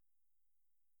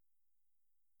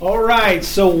All right,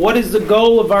 so what is the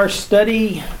goal of our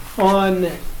study on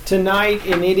tonight?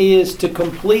 And it is to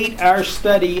complete our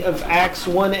study of Acts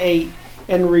 1:8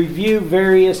 and review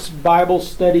various Bible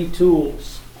study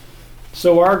tools.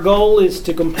 So our goal is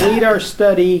to complete our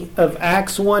study of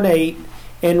Acts 1:8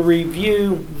 and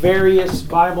review various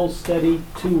Bible study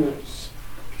tools.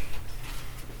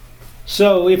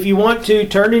 So if you want to,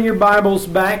 turn in your Bibles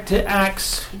back to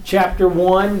Acts chapter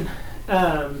 1.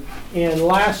 And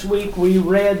last week we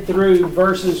read through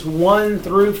verses 1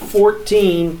 through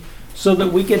 14 so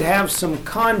that we could have some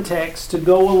context to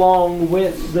go along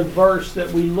with the verse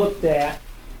that we looked at.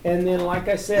 And then, like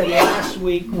I said, last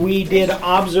week we did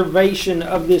observation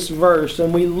of this verse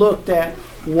and we looked at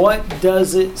what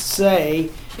does it say.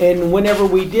 And whenever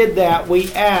we did that,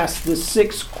 we asked the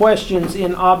 6 questions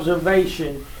in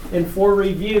observation. And for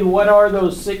review, what are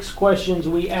those 6 questions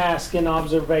we ask in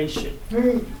observation?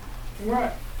 Who,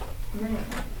 what,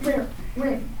 where,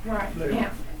 when, right,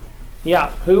 now.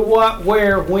 Yeah, who, what,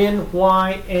 where, when,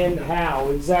 why, and how.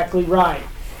 Exactly right.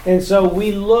 And so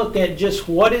we look at just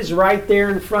what is right there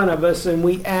in front of us and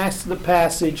we ask the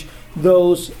passage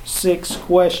those 6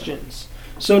 questions.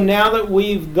 So now that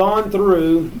we've gone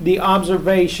through the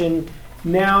observation,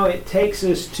 now it takes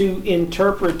us to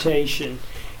interpretation.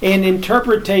 And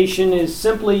interpretation is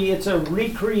simply, it's a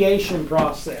recreation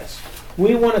process.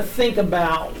 We want to think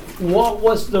about what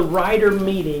was the writer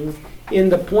meaning in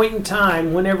the point in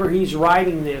time whenever he's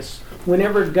writing this.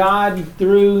 Whenever God,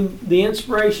 through the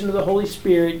inspiration of the Holy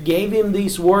Spirit, gave him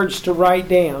these words to write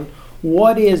down,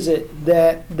 what is it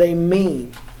that they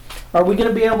mean? Are we going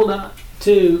to be able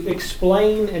to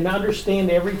explain and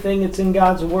understand everything that's in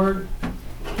God's Word?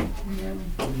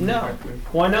 No.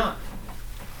 Why not?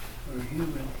 We're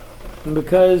human.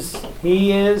 Because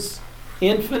He is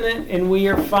infinite and we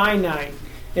are finite.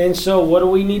 And so what do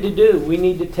we need to do? We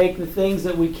need to take the things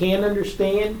that we can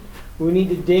understand. We need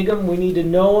to dig them. We need to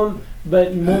know them.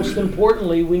 But most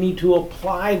importantly, we need to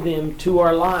apply them to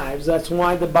our lives. That's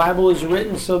why the Bible is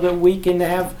written, so that we can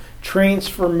have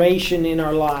transformation in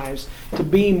our lives, to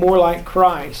be more like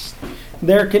Christ.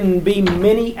 There can be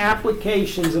many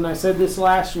applications, and I said this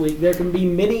last week, there can be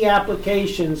many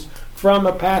applications from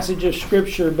a passage of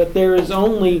Scripture, but there is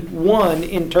only one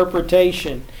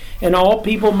interpretation. And all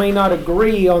people may not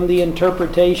agree on the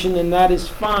interpretation, and that is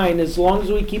fine, as long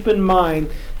as we keep in mind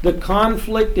the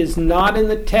conflict is not in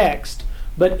the text,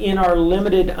 but in our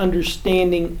limited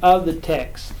understanding of the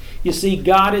text. You see,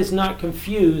 God is not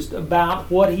confused about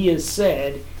what He has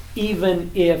said,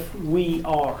 even if we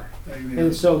are. Amen.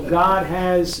 And so God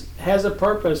has a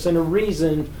purpose and a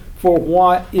reason for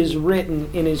what is written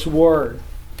in His Word.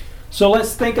 So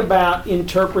let's think about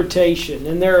interpretation.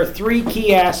 And there are 3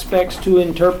 key aspects to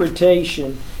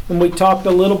interpretation. And we talked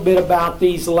a little bit about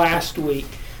these last week.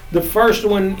 The first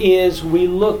one is we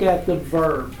look at the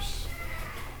verbs.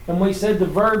 And we said the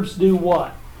verbs do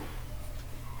what?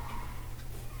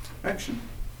 Action.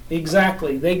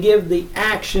 Exactly. They give the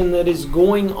action that is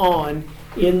going on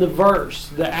in the verse,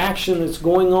 the action that's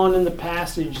going on in the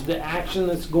passage, the action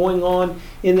that's going on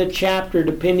in the chapter,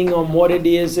 depending on what it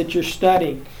is that you're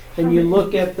studying. And you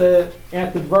look at the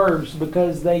verbs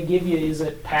because they give you, is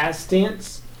it past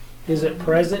tense? Is it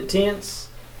present tense?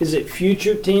 Is it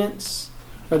future tense?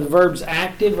 Are the verbs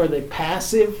active? Are they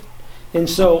passive? And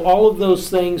so all of those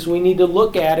things we need to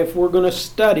look at if we're going to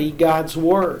study God's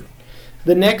Word.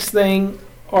 The next thing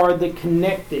are the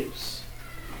connectives.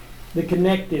 The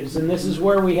connectives. And this is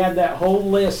where we had that whole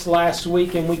list last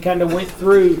week, and we kind of went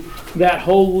through that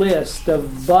whole list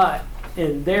of but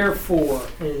and therefore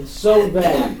and so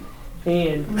that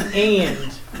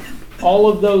and all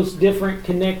of those different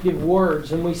connective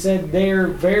words. And we said they're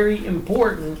very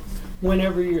important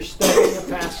whenever you're studying a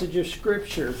passage of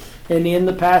Scripture. And in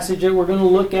the passage that we're going to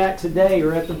look at today,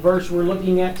 or at the verse we're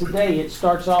looking at today, it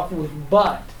starts off with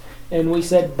but. And we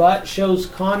said but shows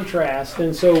contrast.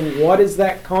 And so what is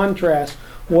that contrast?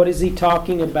 What is he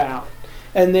talking about?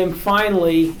 And then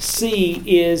finally, C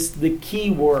is the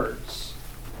keywords.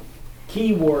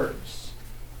 Keywords.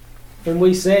 And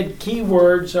we said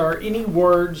keywords are any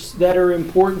words that are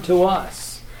important to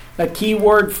us. A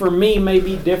keyword for me may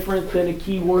be different than a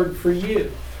keyword for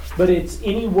you. But it's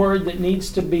any word that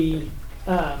needs to be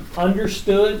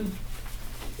understood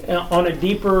on a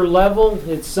deeper level.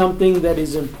 It's something that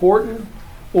is important,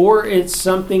 or it's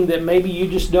something that maybe you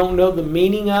just don't know the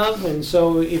meaning of. And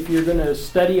so if you're going to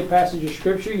study a passage of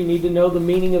Scripture, you need to know the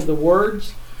meaning of the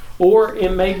words. Or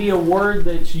it may be a word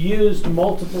that's used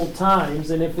multiple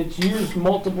times. And if it's used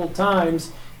multiple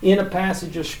times in a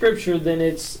passage of Scripture, then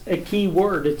it's a key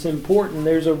word. It's important.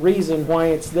 There's a reason why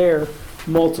it's there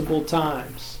multiple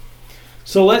times.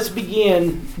 So let's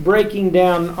begin breaking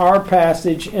down our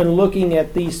passage and looking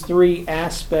at these three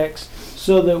aspects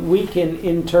so that we can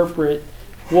interpret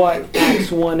what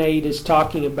Acts 1:8 is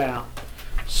talking about.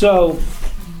 So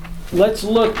let's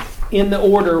look in the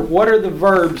order. What are the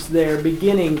verbs there?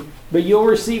 Beginning, but you'll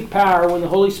receive power when the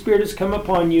Holy Spirit has come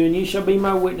upon you, and you shall be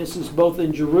my witnesses both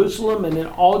in Jerusalem and in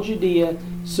all Judea,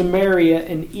 Samaria,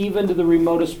 and even to the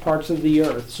remotest parts of the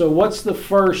earth. So what's the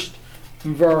first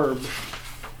verb?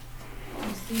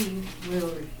 Receive.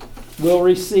 Will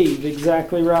receive,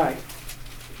 exactly right.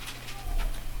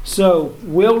 So,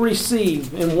 will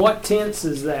receive, and what tense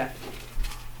is that?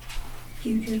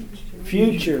 Future.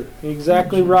 Future,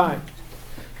 exactly right.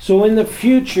 So in the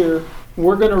future,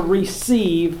 we're going to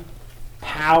receive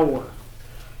power.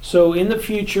 So in the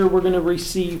future, we're going to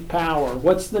receive power.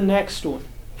 What's the next one?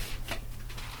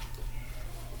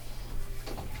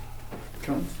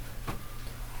 Come.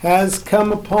 Has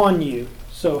come upon you.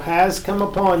 So has come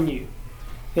upon you.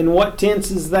 In what tense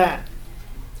is that?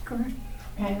 Correct.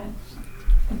 Has.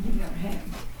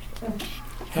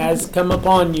 Has come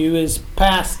upon you is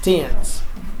past tense.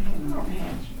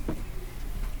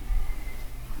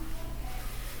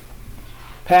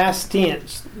 Past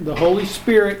tense. The Holy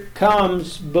Spirit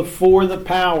comes before the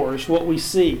power is what we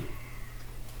see.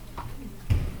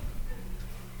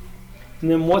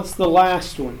 And then what's the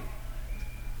last one?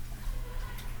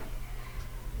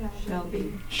 Shall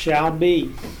be. Shall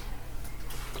be.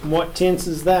 And what tense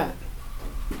is that?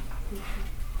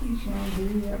 You shall be.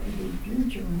 That would be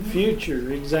future.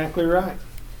 Future, exactly right.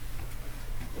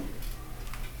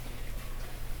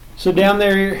 So down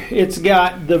there it's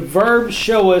got the verbs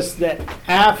show us that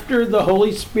after the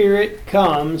Holy Spirit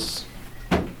comes,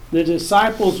 the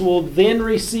disciples will then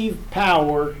receive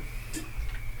power,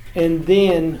 and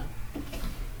then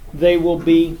they will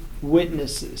be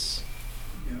witnesses.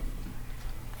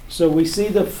 So we see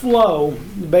the flow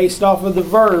based off of the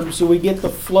verbs, so we get the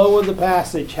flow of the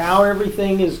passage, how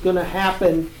everything is going to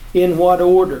happen in what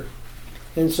order.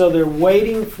 And so they're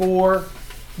waiting for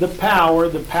the power.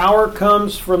 The power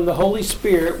comes from the Holy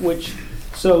Spirit,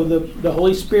 so the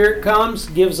Holy Spirit comes,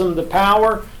 gives them the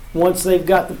power. Once they've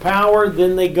got the power,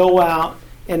 then they go out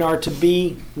and are to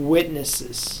be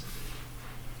witnesses.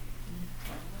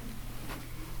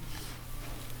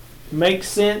 Makes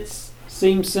sense?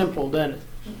 Seems simple, doesn't it?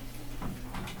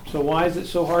 So why is it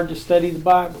so hard to study the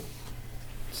Bible?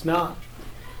 It's not.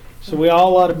 So we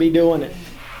all ought to be doing it.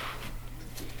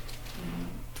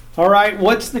 All right,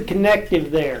 what's the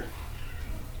connective there?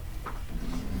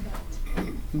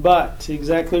 But,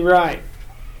 exactly right.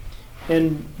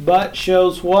 And but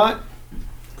shows what?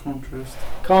 Contrast.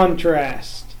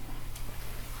 Contrast.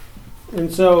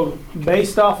 And so,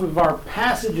 based off of our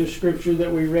passage of Scripture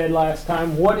that we read last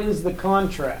time, what is the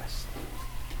contrast?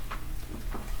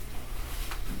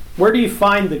 Where do you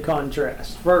find the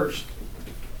contrast first?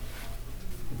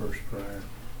 Verse prior.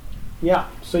 Yeah,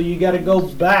 so you got to go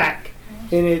back,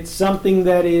 and it's something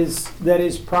that is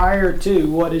prior to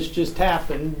what has just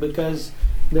happened, because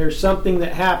there's something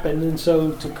that happened, and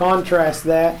so to contrast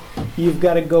that, you've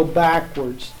got to go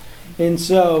backwards. And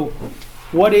so,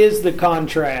 what is the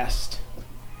contrast?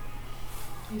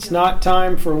 It's not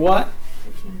time for what?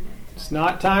 It's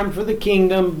not time for the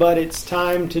kingdom, but it's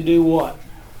time to do what?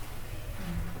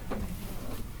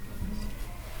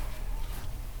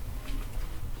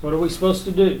 What are we supposed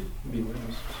to do? Be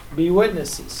witnesses. Be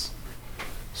witnesses.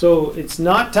 So it's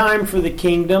not time for the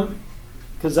kingdom,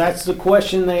 because that's the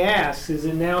question they ask. Is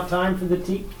it now time for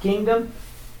the kingdom?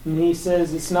 And he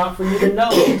says it's not for you to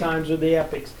know the times or the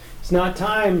epochs. It's not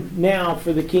time now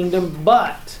for the kingdom,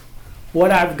 but what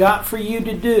I've got for you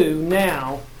to do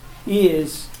now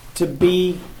is to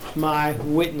be my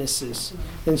witnesses.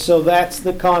 And so that's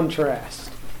the contrast.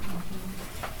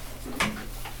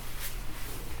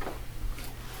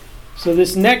 So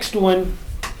this next one,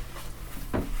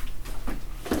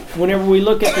 whenever we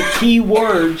look at the key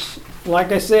words,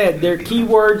 like I said, they're key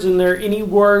words, and they're any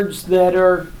words that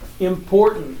are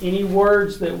important, any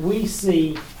words that we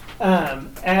see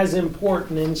as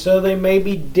important. And so they may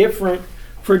be different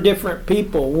for different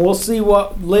people. We'll see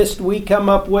what list we come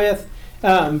up with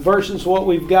versus what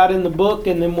we've got in the book,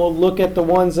 and then we'll look at the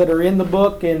ones that are in the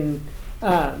book, and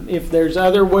if there's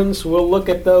other ones, we'll look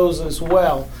at those as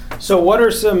well. So what are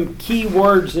some key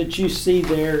words that you see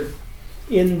there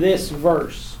in this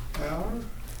verse? Power.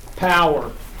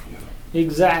 Power.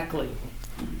 Exactly.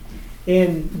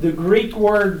 And the Greek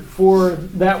word for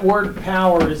that word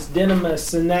power is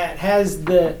dynamis, and that has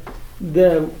that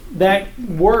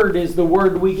word is the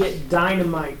word we get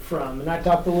dynamite from. And I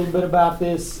talked a little bit about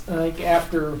this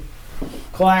after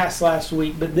class last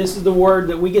week, but this is the word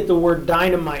that we get the word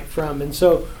dynamite from. And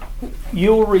so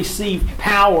you'll receive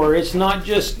power. It's not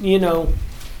just,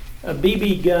 a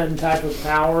BB gun type of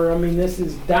power. I mean, this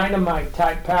is dynamite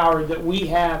type power that we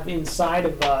have inside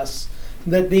of us,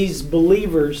 that these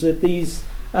believers, that these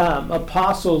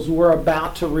apostles were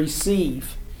about to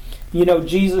receive.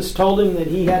 Jesus told him that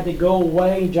he had to go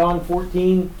away. John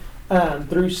 14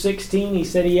 through 16, he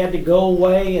said he had to go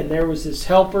away, and there was this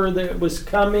helper that was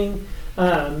coming,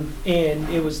 and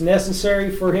it was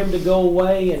necessary for him to go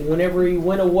away. And whenever he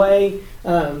went away,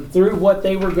 through what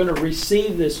they were going to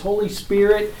receive, this Holy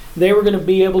Spirit, they were going to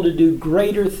be able to do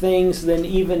greater things than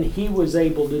even he was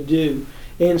able to do.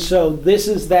 And so this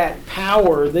is that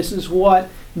power. This is what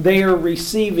they are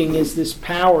receiving, is this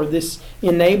power, this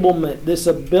enablement, this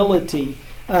ability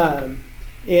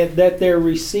that they're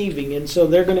receiving. And so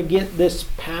they're going to get this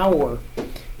power.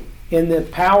 And the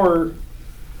power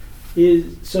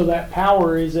that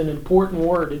power is an important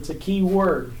word. It's a key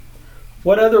word.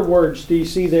 What other words do you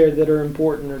see there that are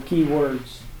important or key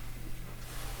words?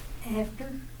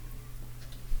 After.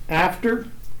 After?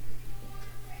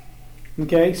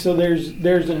 Okay, so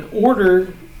there's an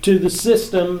order to the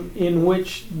system in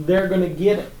which they're going to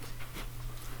get it.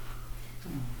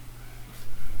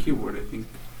 Keyword, I think.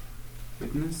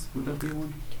 Witness, would that be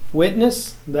one?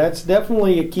 Witness, that's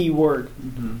definitely a key word.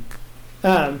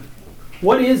 Mm-hmm.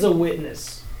 What is a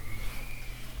witness?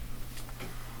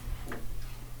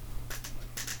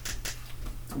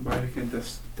 Somebody can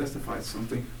testify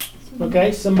something.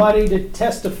 Okay, somebody to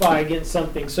testify against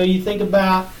something. So you think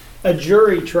about a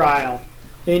jury trial,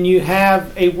 and you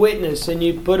have a witness, and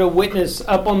you put a witness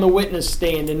up on the witness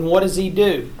stand, and what does he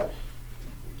do?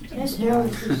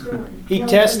 He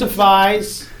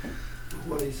testifies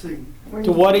What he's seen.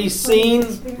 to what he's seen,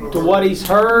 to what he's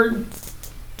heard,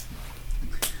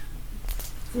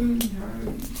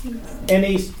 and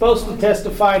he's supposed to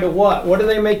testify to what? What do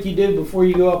they make you do before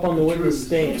you go up on the witness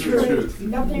stand? Truth.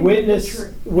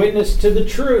 Witness to the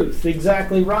truth.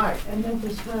 Exactly right. And then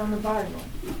just put on the Bible.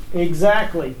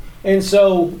 Exactly. And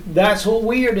so that's what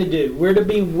we are to do. We're to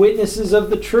be witnesses of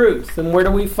the truth. And where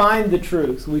do we find the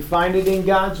truth? We find it in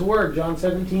God's Word. John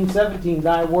 17:17,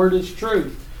 thy word is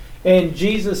truth. And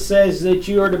Jesus says that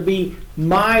you are to be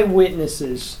my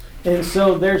witnesses. And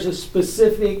so there's a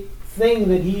specific thing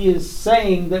that he is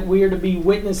saying that we are to be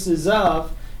witnesses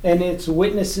of, and it's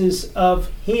witnesses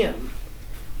of him.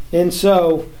 And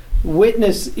so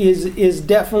witness is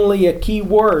definitely a key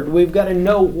word. We've got to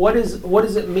know what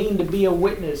does it mean to be a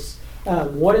witness?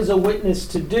 What is a witness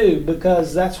to do?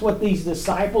 Because that's what these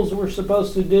disciples were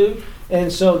supposed to do,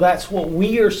 and so that's what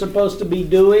we are supposed to be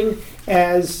doing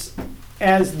as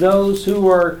those who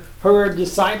are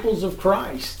disciples of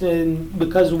Christ. And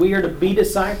because we are to be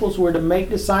disciples, we're to make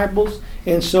disciples,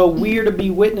 and so we are to be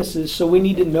witnesses. So we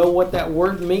need to know what that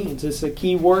word means. It's a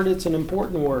key word. It's an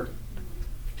important word.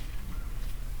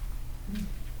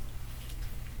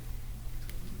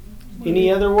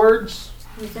 Any other words?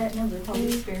 Was that number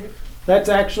Holy 2? Spirit. That's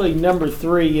actually number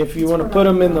 3. If you want to put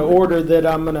them in the order that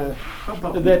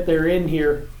that they're in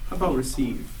here. How about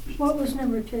receive? What was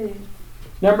number 2?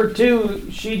 Number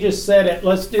 2, she just said it.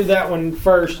 Let's do that one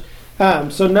first.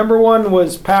 So number 1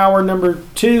 was power. Number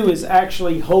 2 is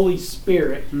actually Holy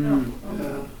Spirit.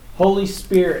 Holy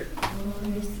Spirit.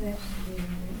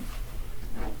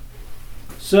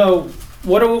 So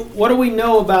what do we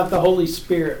know about the Holy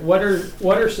Spirit? What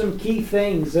are some key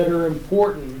things that are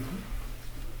important?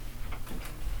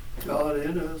 God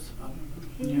in us.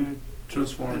 Yeah,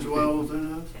 transform. Dwells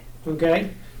in us. Okay,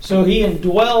 so he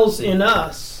indwells in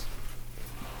us.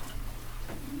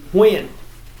 When?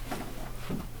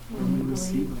 When we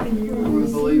receive it. We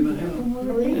believe in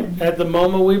him. At the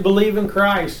moment we believe in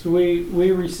Christ, we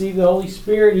receive the Holy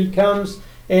Spirit. He comes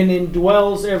and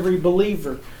indwells every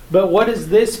believer. But what is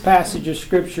this passage of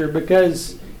Scripture?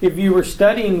 Because if you were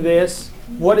studying this,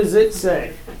 what does it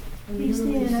say?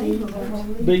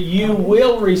 That you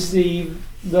will receive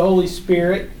the Holy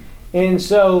Spirit. And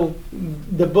so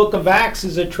the book of Acts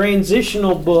is a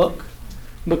transitional book,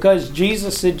 because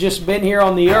Jesus had just been here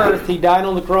on the earth. He died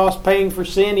on the cross paying for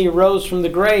sin. He arose from the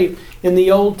grave. In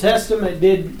the Old Testament,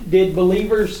 did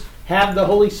believers have the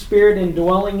Holy Spirit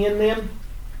indwelling in them?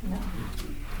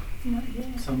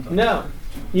 No.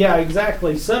 Yeah,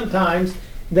 exactly. Sometimes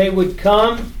they would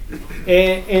come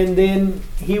and then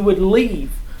he would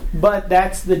leave. But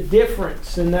that's the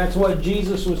difference, and that's what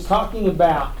Jesus was talking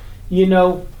about.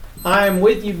 I am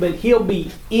with you, but he'll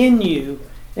be in you.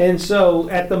 And so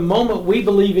at the moment we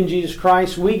believe in Jesus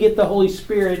Christ, we get the Holy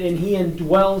Spirit and he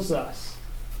indwells us.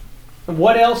 And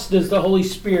what else does the Holy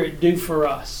Spirit do for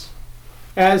us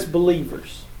as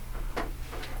believers?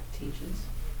 Teaches.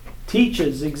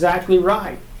 Teaches, exactly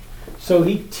right. So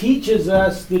He teaches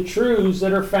us the truths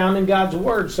that are found in God's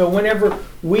Word. So whenever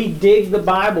we dig the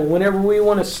Bible, whenever we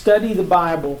want to study the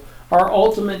Bible, our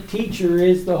ultimate teacher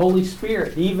is the Holy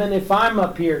Spirit. Even if I'm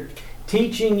up here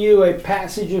teaching you a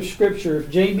passage of Scripture,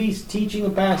 if JB's teaching a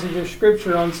passage of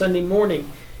Scripture on Sunday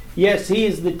morning, yes, he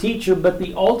is the teacher, but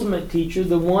the ultimate teacher,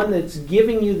 the one that's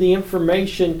giving you the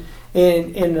information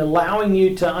and allowing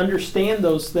you to understand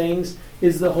those things,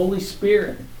 is the Holy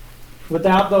Spirit.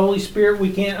 Without the Holy Spirit,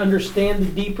 we can't understand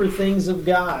the deeper things of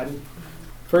God.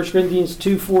 1 Corinthians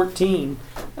 2:14.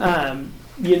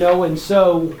 And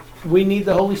so we need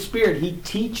the Holy Spirit. He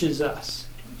teaches us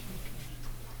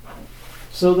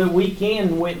so that we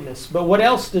can witness. But what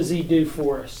else does He do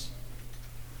for us?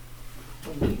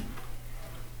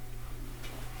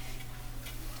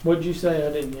 What'd you say?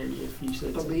 I didn't hear you if you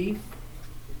said Believe.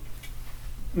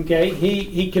 Okay,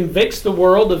 he convicts the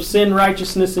world of sin,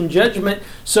 righteousness, and judgment.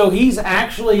 So He's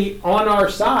actually on our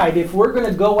side. If we're going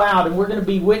to go out and we're going to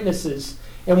be witnesses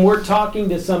and we're talking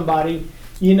to somebody,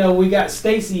 we got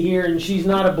Stacy here and she's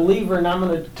not a believer, and I'm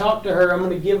going to talk to her. I'm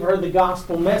going to give her the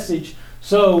gospel message.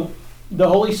 So the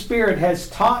Holy Spirit has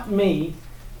taught me,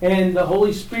 and the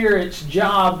Holy Spirit's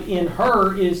job in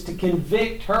her is to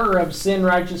convict her of sin,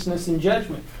 righteousness, and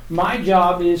judgment. My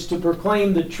job is to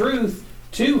proclaim the truth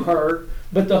to her,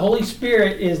 but the Holy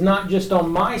Spirit is not just on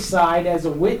my side as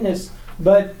a witness,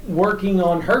 but working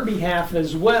on her behalf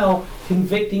as well,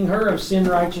 convicting her of sin,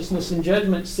 righteousness, and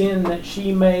judgment, sin that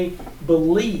she may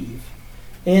believe.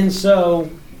 And so,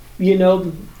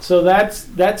 so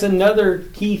that's another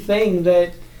key thing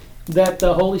that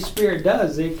the Holy Spirit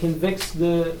does. It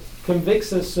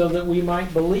convicts us so that we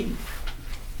might believe,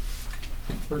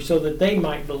 or so that they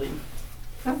might believe.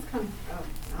 That's kind of,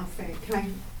 I'll say, can I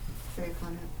say a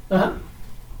comment? Uh-huh.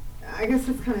 I guess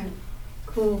it's kind of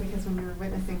cool because when you're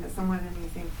witnessing to someone and you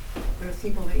think, those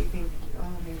people that you think,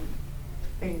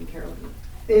 they didn't care,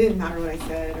 it didn't matter what I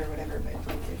said or whatever, but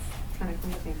it's kind of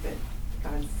cool to think that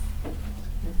God's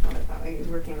thought it that way. He's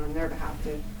working on their behalf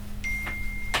to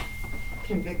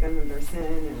convict them of their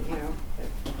sin,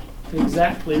 and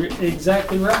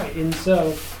Exactly right. And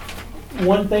so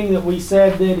one thing that we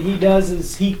said that He does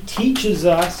is He teaches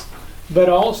us, but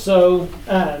also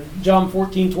John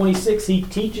 14:26, He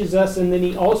teaches us, and then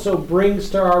He also brings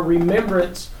to our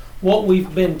remembrance what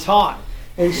we've been taught.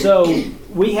 And so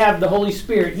we have the Holy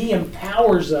Spirit. He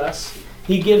empowers us.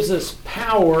 He gives us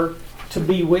power to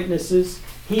be witnesses.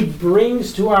 He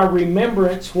brings to our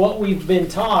remembrance what we've been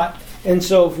taught. And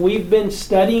so if we've been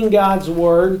studying God's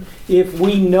Word, if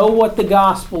we know what the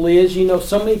gospel is,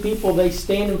 so many people, they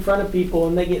stand in front of people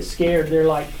and they get scared. They're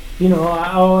like,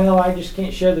 I just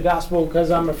can't share the gospel because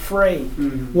I'm afraid.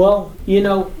 Mm-hmm. Well,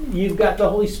 you've got the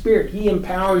Holy Spirit. He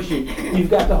empowers you.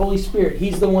 You've got the Holy Spirit.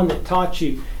 He's the one that taught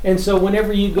you. And so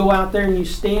whenever you go out there and you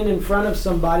stand in front of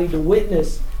somebody to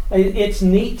witness, it's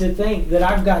neat to think that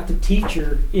I've got the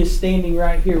teacher is standing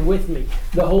right here with me.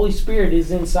 The Holy Spirit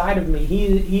is inside of me.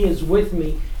 He is with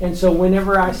me. And so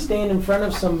whenever I stand in front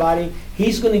of somebody,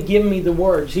 He's going to give me the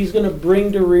words. He's going to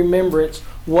bring to remembrance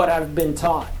what I've been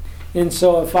taught. And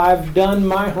so if I've done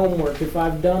my homework, if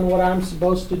I've done what I'm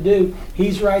supposed to do,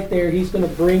 He's right there. He's going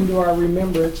to bring to our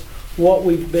remembrance what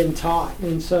we've been taught.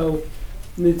 And so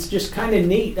it's just kind of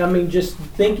neat. Just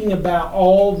thinking about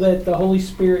all that the Holy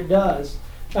Spirit does.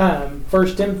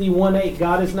 1 Timothy 1:8,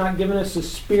 God has not given us a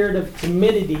spirit of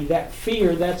timidity, that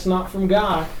fear, that's not from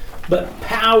God, but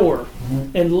power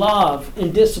and love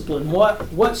and discipline.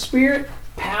 What spirit?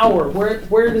 Power.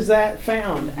 Where does that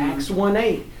found? Acts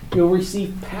 1:8. You'll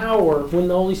receive power when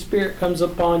the Holy Spirit comes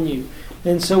upon you.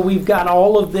 And so we've got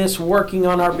all of this working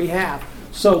on our behalf.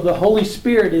 So the Holy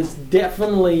Spirit is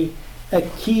definitely a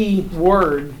key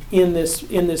word in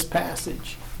this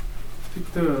passage. I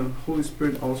think the Holy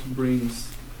Spirit also brings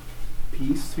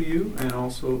peace to you, and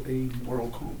also a moral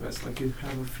compass. Like you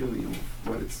have a feeling of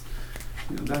what it's,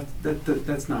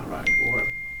 that's not right, or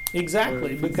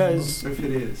exactly, or because if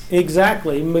it is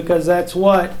exactly because that's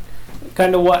what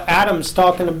Adam's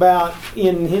talking about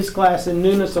in his class in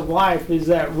Newness of Life, is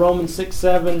that Romans 6,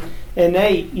 7, and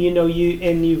 8.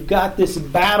 You've got this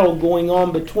battle going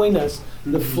on between us,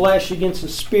 the flesh against the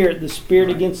spirit right.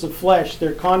 against the flesh.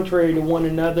 They're contrary to one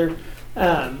another.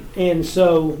 And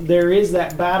so there is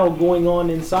that battle going on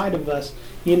inside of us.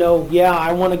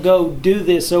 I want to go do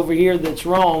this over here that's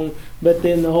wrong, but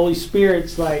then the Holy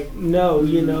Spirit's like,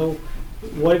 no,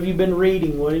 what have you been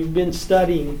reading? What have you been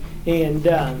studying? And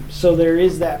so there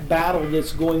is that battle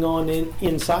that's going on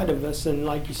inside of us. And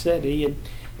like you said,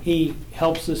 He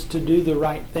helps us to do the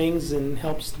right things and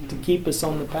helps to keep us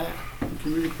on the path. It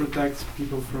can really protect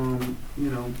people from,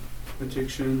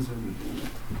 addictions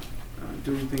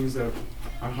doing things that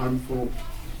are harmful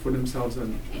for themselves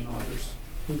and others.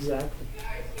 Exactly.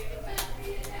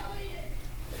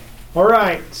 All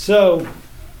right, so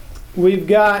we've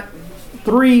got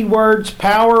 3 words: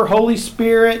 power, Holy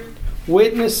Spirit,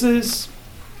 witnesses.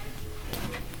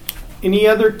 Any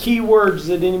other key words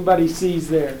that anybody sees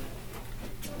there?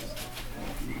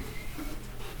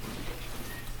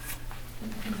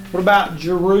 What about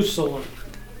Jerusalem?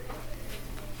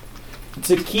 It's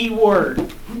a key word.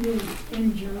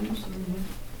 In Jerusalem.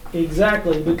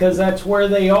 Exactly, because that's where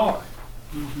they are.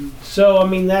 So, I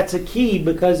mean, that's a key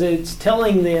because it's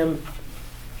telling them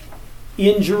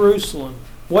in Jerusalem.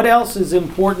 What else is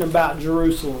important about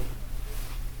Jerusalem?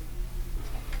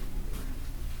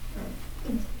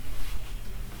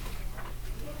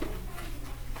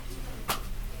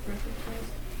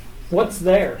 What's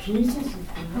there? Jesus is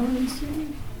the Holy City.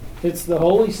 It's the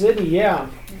holy city, yeah.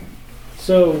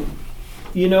 So,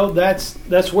 you know, that's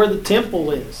where the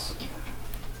temple is.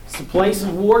 It's the place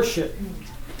of worship.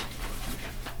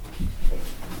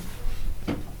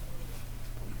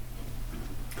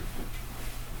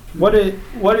 What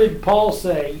did Paul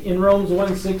say in Romans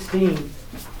 1:16?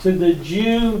 To the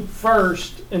Jew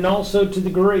first and also to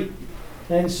the Greek.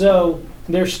 And so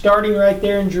they're starting right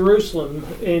there in Jerusalem.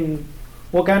 And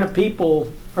what kind of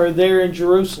people are there in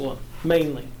Jerusalem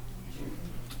mainly?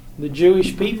 The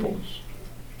Jewish peoples.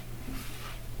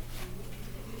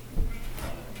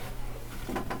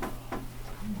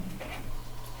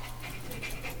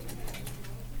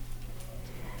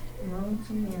 Rome,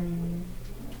 Samaria,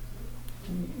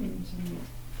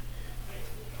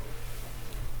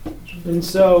 And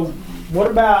so, what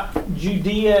about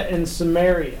Judea and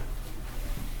Samaria?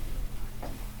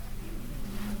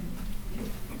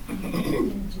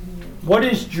 What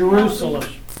is Jerusalem?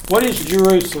 What is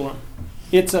Jerusalem?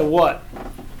 It's a what?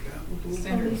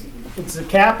 Capital, It's a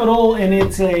capital and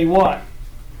it's a what?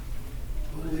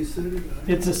 holy city.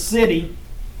 It's a city.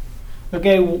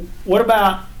 Okay, what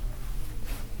about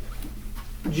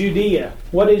Judea?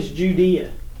 What is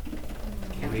Judea?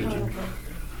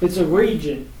 It's a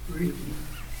region. Region.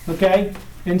 Okay?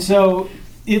 And so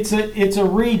it's a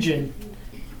region.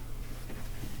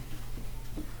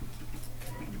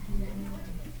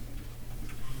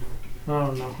 I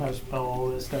don't know how to spell all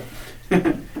this stuff.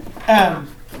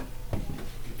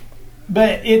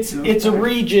 But it's a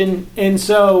region, and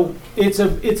so it's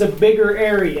a bigger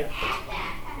area.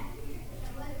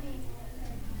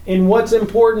 And what's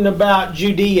important about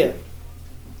Judea?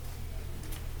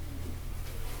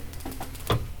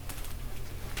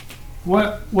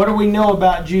 What do we know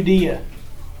about Judea?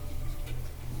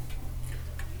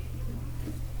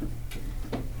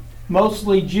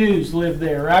 Mostly Jews live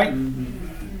there, right? Mm-hmm.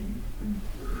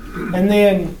 And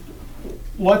then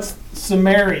what's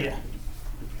Samaria?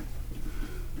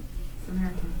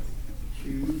 Samaritans.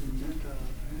 Jews and Gentiles.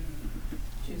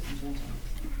 Jews and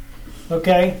Gentiles.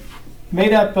 Okay,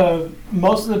 made up of,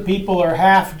 most of the people are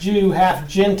half Jew, half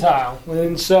Gentile.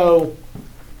 And so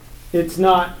it's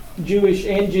not Jewish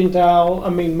and Gentile. I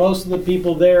mean, most of the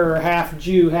people there are half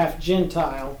Jew, half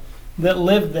Gentile that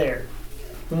live there.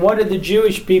 And what did the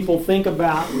Jewish people think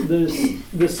about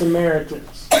the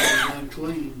Samaritans? They're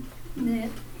unclean. yeah.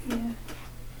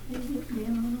 They look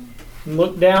down on them.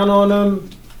 Look down on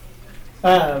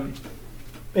them.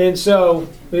 And so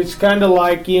it's kind of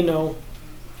like, you know,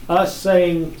 us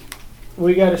saying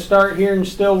we got to start here in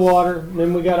Stillwater,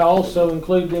 then we got to also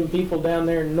include them people down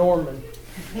there in Norman.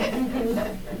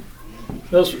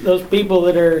 Those people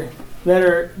that are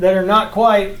not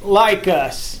quite like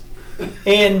us,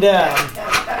 and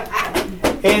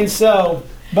so,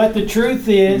 but the truth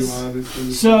is,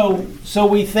 so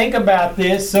we think about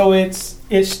this. So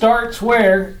it starts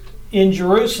where? In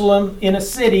Jerusalem, in a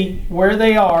city where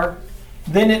they are.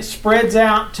 Then it spreads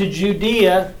out to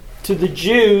Judea, to the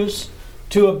Jews,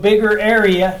 to a bigger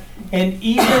area, and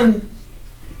even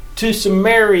to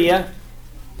Samaria.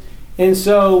 And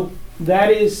so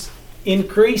that is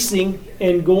increasing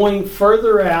and going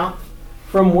further out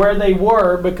from where they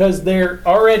were because they're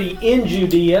already in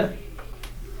Judea,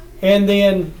 and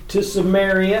then to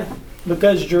Samaria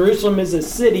because Jerusalem is a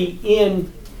city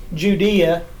in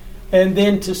Judea, and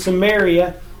then to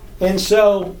Samaria. And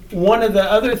so one of the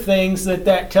other things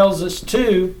that tells us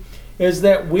too is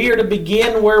that we are to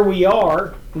begin where we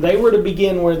are. They were to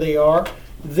begin where they are.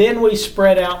 Then we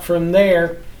spread out from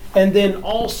there. And then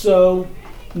also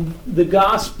the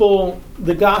gospel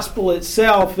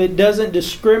itself, it doesn't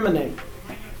discriminate.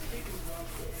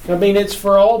 I mean, it's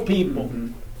for all people.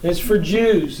 Mm-hmm. It's for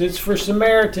Jews. It's for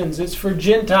Samaritans. It's for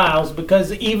Gentiles,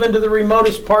 because even to the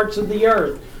remotest parts of the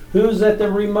earth. Who's at the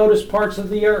remotest parts of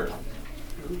the earth?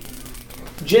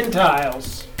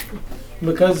 Gentiles.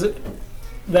 because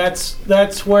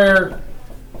that's where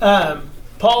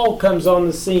Paul comes on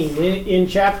the scene in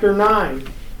chapter 9.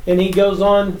 And he goes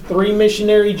on 3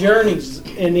 missionary journeys,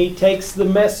 and he takes the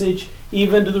message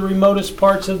even to the remotest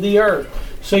parts of the earth.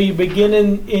 So you begin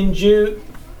in Jude,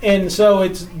 and so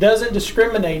it doesn't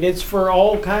discriminate. It's for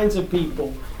all kinds of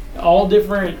people, all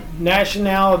different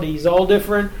nationalities, all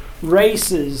different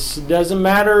races. It doesn't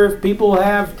matter if people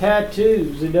have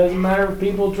tattoos. It doesn't matter if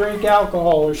people drink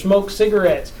alcohol or smoke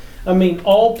cigarettes. I mean,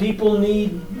 all people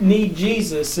need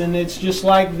Jesus, and it's just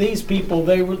like these people.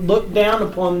 They would look down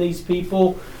upon these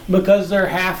people because they're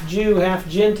half Jew, half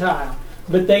Gentile.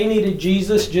 But they needed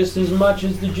Jesus just as much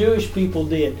as the Jewish people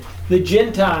did. The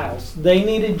Gentiles, they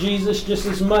needed Jesus just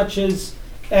as much as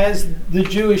the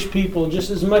Jewish people, just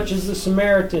as much as the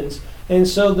Samaritans. And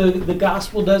so the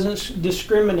gospel doesn't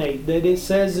discriminate. That it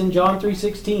says in John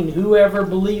 3:16, whoever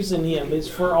believes in him is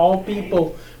for all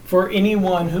people, for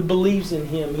anyone who believes in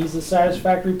him. He's the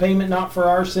satisfactory payment not for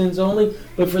our sins only,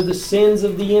 but for the sins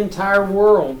of the entire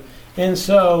world. And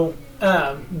so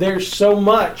there's so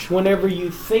much whenever you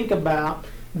think about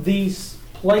these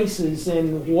places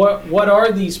and what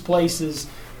are these places.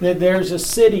 That there's a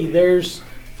city, there's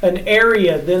an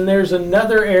area, then there's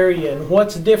another area, and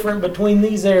what's different between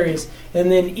these areas,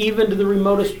 and then even to the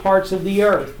remotest parts of the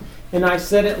earth. And I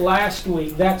said it last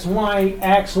week, that's why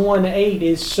Acts 1:8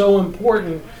 is so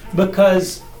important,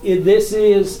 because this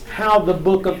is how the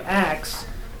book of Acts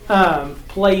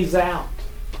plays out.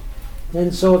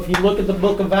 And so if you look at the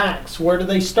book of Acts, where do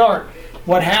they start?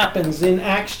 What happens in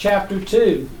Acts chapter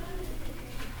 2?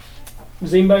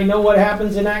 Does anybody know what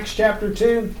happens in Acts chapter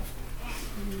 2?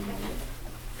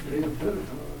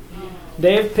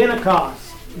 Day of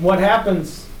Pentecost. What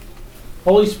happens?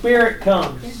 Holy Spirit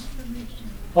comes.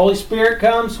 Holy Spirit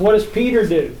comes. What does Peter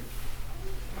do?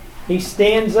 He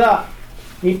stands up.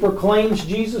 He proclaims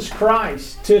Jesus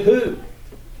Christ. To who?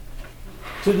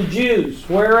 To the Jews.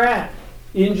 Where at?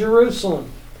 In Jerusalem.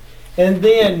 And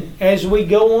then as we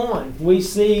go on, we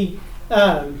see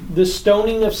the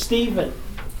stoning of Stephen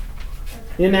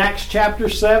in Acts chapter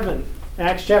 7.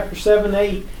 Acts chapter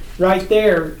 7-8. Right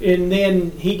there, and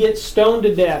then he gets stoned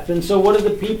to death. And so what do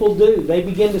the people do? They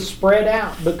begin to spread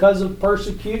out because of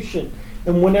persecution.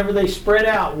 And whenever they spread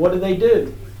out, what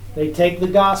do? They take the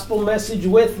gospel message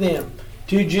with them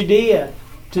to Judea,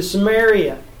 to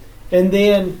Samaria. And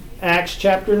then Acts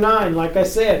chapter 9, like I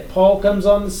said, Paul comes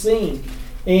on the scene.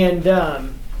 And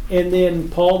then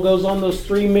Paul goes on those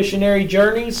 3 missionary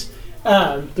journeys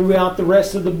throughout the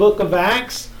rest of the book of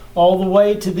Acts, all the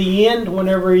way to the end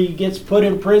whenever he gets put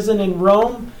in prison in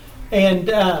Rome. And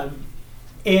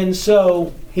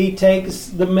so he takes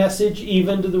the message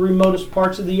even to the remotest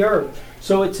parts of the earth.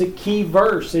 So it's a key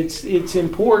verse. It's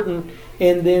important.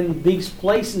 And then these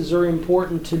places are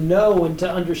important to know and to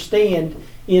understand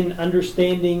in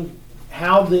understanding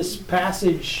how this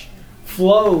passage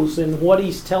flows and what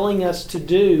he's telling us to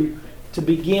do to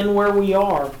begin where we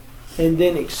are and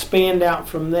then expand out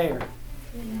from there.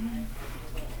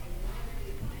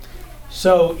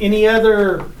 So, any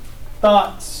other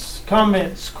thoughts,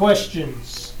 comments,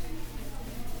 questions?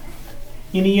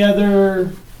 Any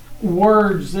other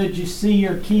words that you see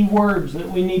or key words that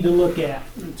we need to look at?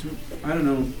 I don't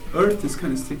know. Earth is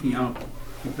kind of sticking out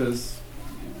because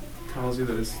it tells you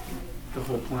that it's the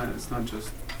whole planet. It's not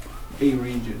just a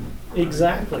region.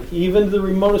 Exactly. Even to the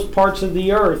remotest parts of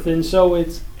the earth. And so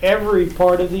it's every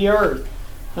part of the earth.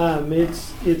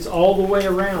 It's all the way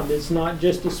around. It's not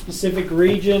just a specific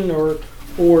region or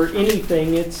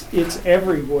anything. It's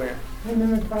everywhere. And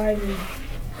number 5 is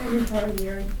every part of the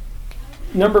earth.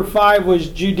 Number 5 was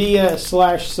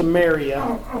Judea/Samaria.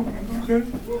 Oh, okay.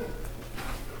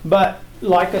 But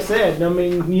like I said, I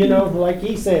mean, like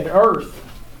he said, earth.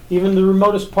 Even the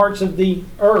remotest parts of the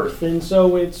earth. And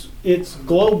so it's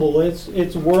global.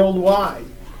 It's worldwide.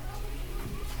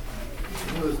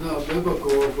 Well, it's not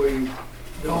biblical if we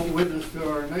don't witness to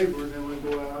our neighbor and then we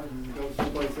go out and go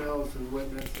someplace else and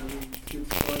witness and it's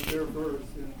right there first.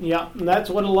 Yeah, and that's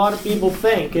what a lot of people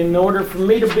think. In order for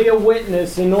me to be a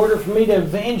witness, in order for me to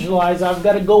evangelize, I've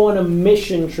got to go on a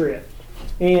mission trip.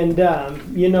 And,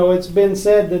 it's been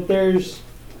said that there's,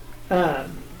 I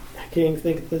can't even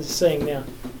think of the saying now.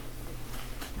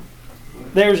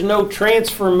 There's no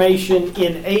transformation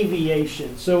in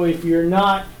aviation. So if you're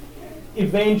not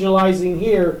evangelizing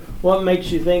here, what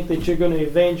makes you think that you're going to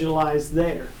evangelize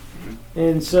there?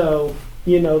 And so,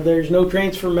 there's no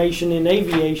transformation in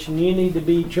aviation. You need to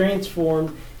be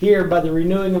transformed here by the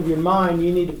renewing of your mind.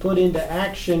 You need to put into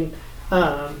action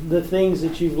the things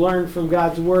that you've learned from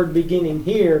God's Word beginning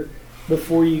here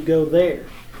before you go there.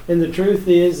 And the truth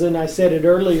is, and I said it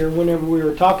earlier whenever we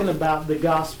were talking about the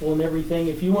gospel and everything,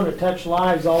 if you want to touch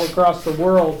lives all across the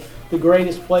world, the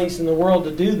greatest place in the world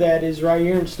to do that is right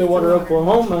here in Stillwater,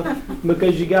 Oklahoma,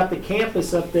 because you got the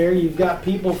campus up there. You've got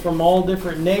people from all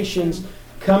different nations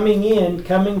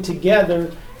coming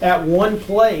together at one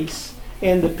place.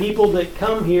 And the people that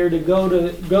come here to go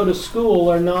to school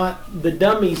are not the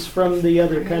dummies from the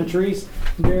other countries.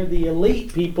 They're the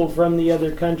elite people from the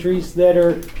other countries that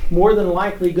are more than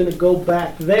likely going to go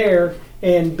back there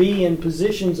and be in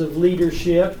positions of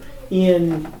leadership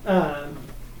in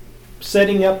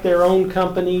setting up their own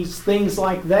companies, things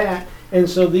like that. And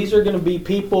so these are going to be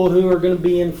people who are going to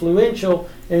be influential.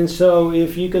 And so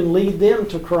if you can lead them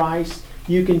to Christ,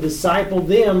 you can disciple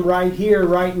them right here,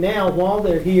 right now, while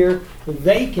they're here.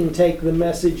 They can take the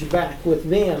message back with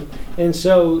them. And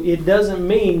so it doesn't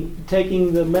mean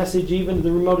taking the message even to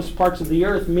the remotest parts of the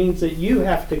earth means that you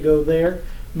have to go there,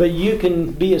 but you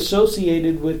can be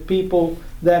associated with people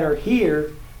that are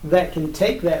here that can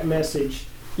take that message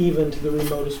even to the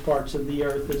remotest parts of the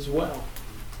earth as well.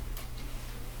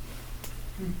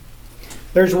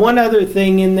 There's one other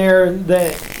thing in there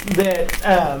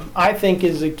that I think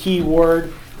is a key word,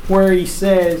 where he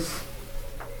says,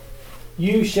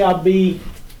 "You shall be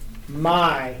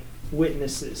my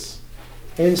witnesses."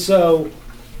 And so,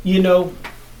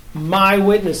 my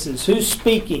witnesses. Who's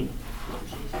speaking?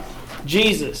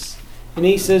 Jesus. And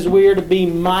he says we are to be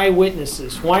my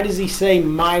witnesses. Why does he say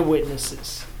my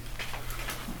witnesses?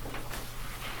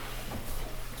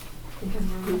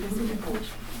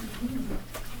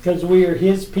 Because we are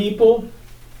his people.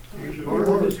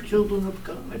 We're his children of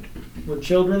God. We're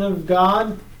children of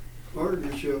God.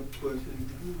 Partnership with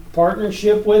him.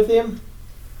 Partnership with him.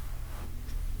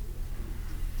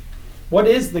 What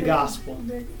is the gospel?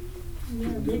 That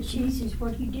Jesus,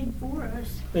 what he did for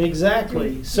us.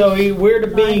 Exactly. So we're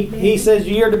to be, he says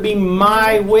you're to be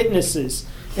my witnesses.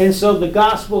 And so the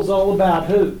gospel is all about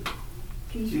who?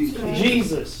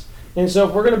 Jesus. And so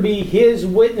if we're going to be his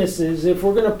witnesses, if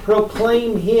we're going to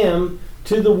proclaim him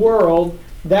to the world,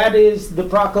 that is the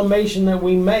proclamation that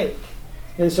we make.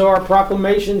 And so our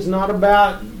proclamation is not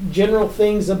about general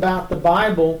things about the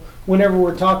Bible whenever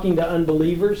we're talking to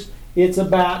unbelievers. It's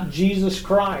about Jesus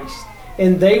Christ.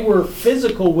 And they were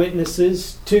physical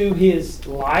witnesses to his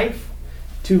life,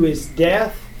 to his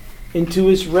death, and to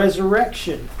his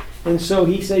resurrection. And so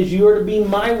he says, you are to be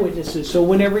my witnesses. So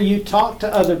whenever you talk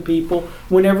to other people,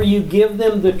 whenever you give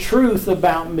them the truth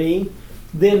about me,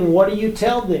 then what do you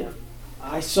tell them?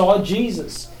 I saw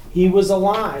Jesus. He was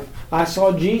alive. I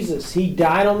saw Jesus. He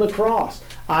died on the cross.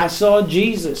 I saw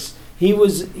Jesus. He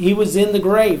was in the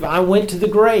grave. I went to the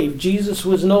grave. Jesus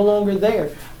was no longer there.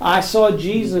 I saw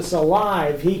Jesus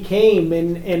alive. He came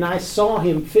and I saw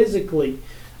him physically.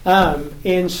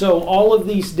 And so all of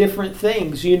these different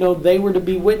things, they were to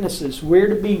be witnesses. We're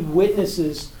to be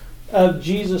witnesses of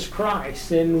Jesus Christ.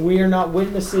 And we are not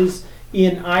witnesses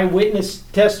in eyewitness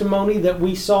testimony that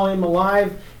we saw him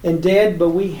alive and dead, but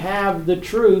we have the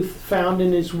truth found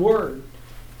in his word.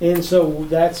 And so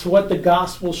that's what the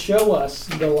Gospels show us,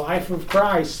 the life of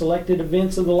Christ, selected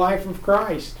events of the life of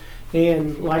Christ.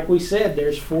 And like we said,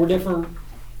 there's 4 different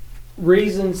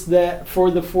reasons that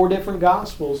for the 4 different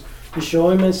Gospels. To show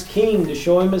him as king, to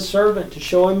show him as servant, to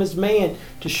show him as man,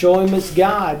 to show him as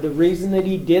God. The reason that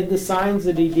he did the signs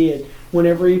that he did.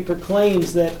 Whenever he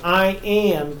proclaims that I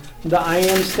am, the I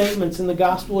am statements in the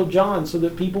Gospel of John, so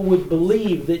that people would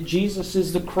believe that Jesus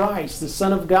is the Christ, the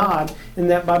Son of God, and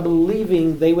that by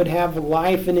believing they would have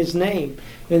life in his name.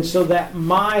 And so that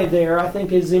my there, I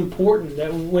think, is important.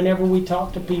 That whenever we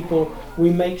talk to people, we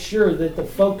make sure that the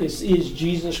focus is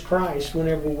Jesus Christ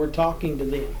whenever we're talking to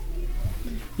them.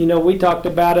 We talked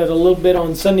about it a little bit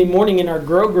on Sunday morning in our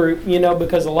Grow group,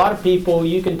 because a lot of people,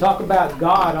 you can talk about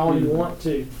God all you want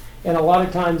to. And a lot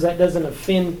of times that doesn't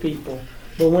offend people.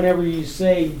 But whenever you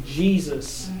say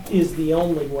Jesus is the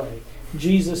only way,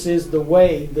 Jesus is the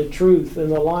way, the truth,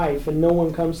 and the life, and no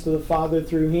one comes to the Father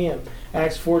through him.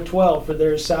 Acts 4:12, for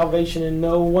there is salvation in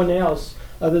no one else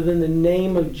other than the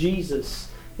name of Jesus.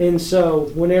 And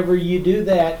so whenever you do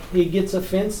that, it gets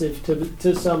offensive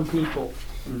to some people.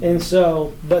 And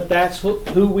so, but that's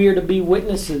who we are to be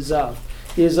witnesses of,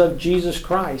 is of Jesus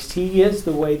Christ. He is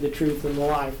the way, the truth, and the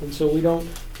life. And so we don't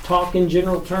talk in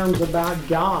general terms about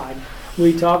God.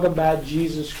 We talk about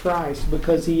Jesus Christ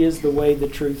because he is the way, the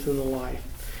truth, and the life.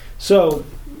 So,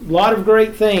 a lot of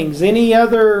great things. Any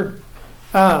other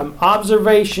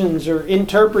observations or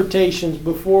interpretations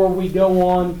before we go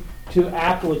on to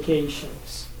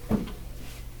applications?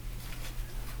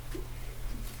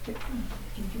 Did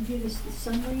you give us the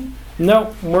summary?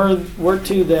 No, we're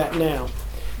to that now.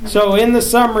 So in the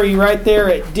summary right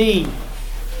there at D,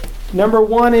 number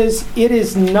 1 is, it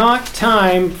is not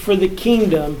time for the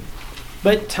kingdom,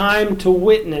 but time to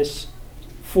witness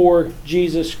for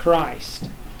Jesus Christ.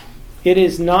 It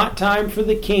is not time for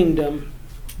the kingdom,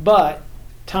 but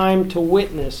time to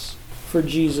witness for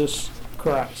Jesus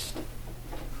Christ.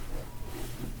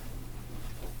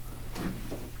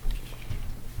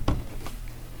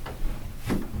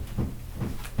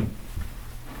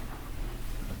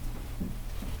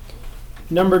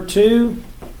 Number 2,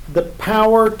 the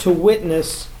power to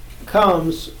witness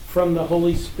comes from the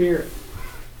Holy Spirit.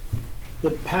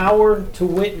 The power to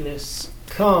witness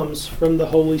comes from the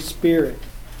Holy Spirit.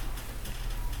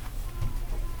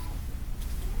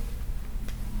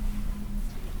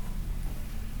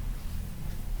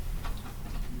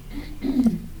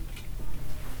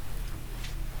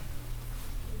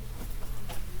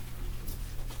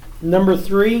 Number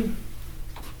 3,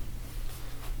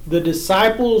 the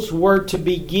disciples were to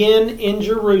begin in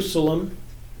Jerusalem.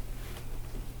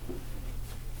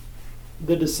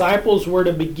 The disciples were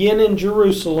to begin in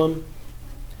Jerusalem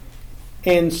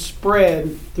and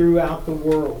spread throughout the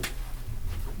world.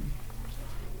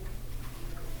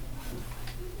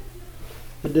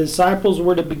 The disciples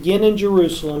were to begin in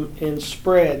Jerusalem and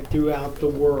spread throughout the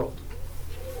world.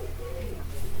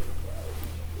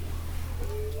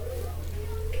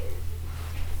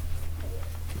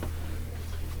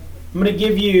 I'm going to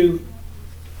give you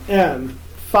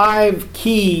 5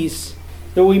 keys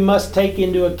that we must take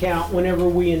into account whenever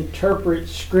we interpret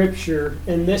Scripture.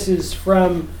 And this is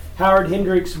from Howard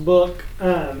Hendrick's book,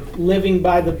 Living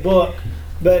by the Book.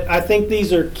 But I think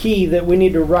these are key that we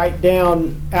need to write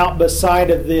down out beside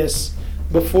of this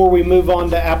before we move on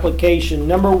to application.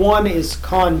 Number 1 is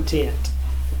content.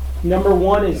 Number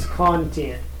 1 is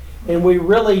content. And we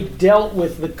really dealt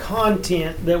with the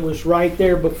content that was right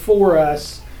there before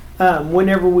us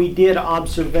whenever we did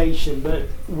observation. But,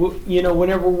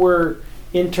 whenever we're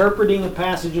interpreting a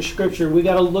passage of Scripture, we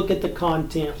got to look at the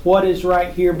content. What is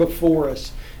right here before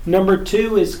us? Number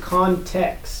 2 is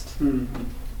context. Mm-hmm.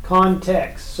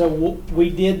 Context. So we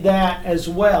did that as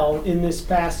well in this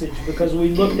passage because we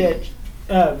looked at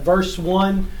verse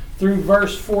 1 through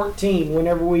verse 14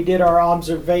 whenever we did our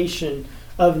observation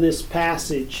of this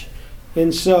passage.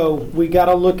 And so we got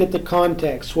to look at the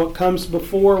context. What comes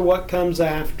before, what comes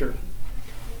after.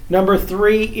 Number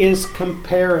 3 is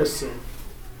comparison.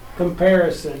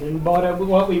 Comparison. And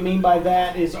what we mean by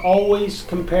that is always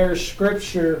compare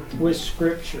Scripture with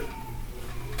Scripture.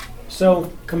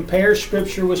 So compare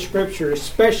Scripture with Scripture,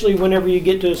 especially whenever you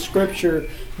get to a Scripture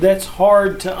that's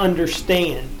hard to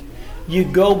understand. You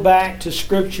go back to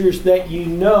Scriptures that you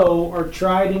know are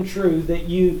tried and true, that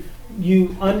you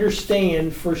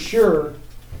understand for sure,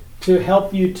 to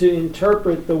help you to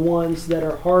interpret the ones that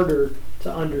are harder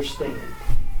to understand.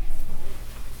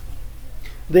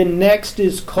 Then next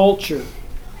is culture.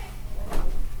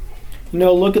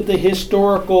 Look at the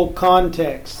historical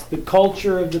context, the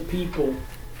culture of the people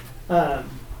that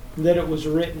it was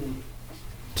written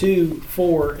to,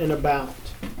 for, and about.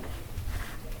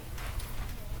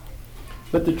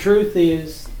 But the truth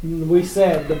is, we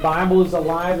said the Bible is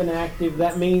alive and active.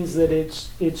 That means that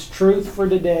it's truth for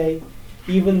today.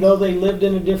 Even though they lived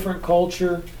in a different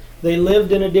culture, they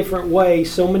lived in a different way.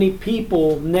 So many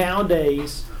people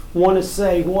nowadays want to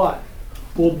say what?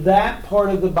 Well, that part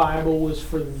of the Bible was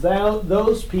for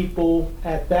those people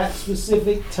at that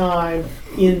specific time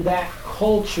in that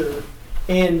culture,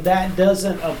 and that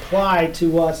doesn't apply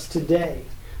to us today.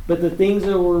 But the things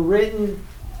that were written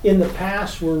in the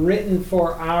past were written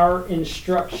for our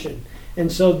instruction. And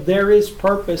so there is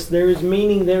purpose, there is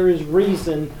meaning, there is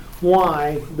reason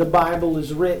why the Bible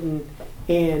is written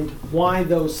and why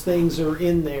those things are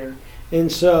in there.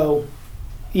 And so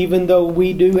even though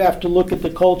we do have to look at the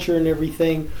culture and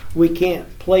everything, we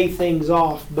can't play things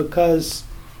off because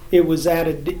it was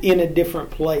in a different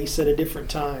place at a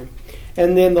different time.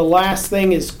 And then the last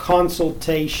thing is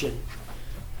consultation.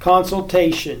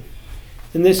 Consultation.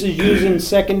 And this is using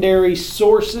secondary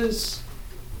sources,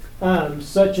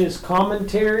 such as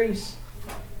commentaries.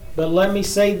 But let me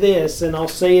say this, and I'll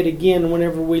say it again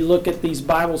whenever we look at these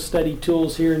Bible study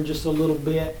tools here in just a little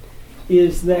bit,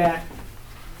 is that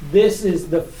this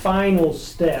is the final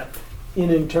step in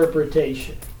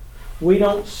interpretation. We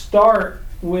don't start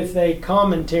with a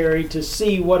commentary to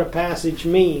see what a passage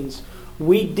means.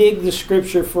 We dig the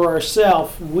Scripture for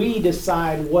ourselves. We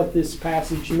decide what this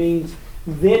passage means.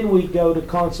 Then we go to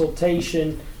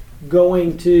consultation,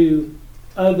 going to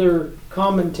other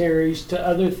commentaries, to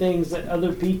other things that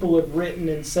other people have written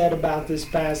and said about this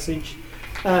passage,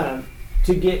 to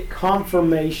get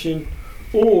confirmation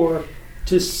or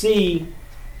to see,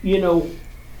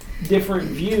 different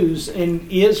views,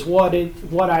 and is what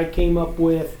I came up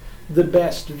with the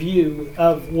best view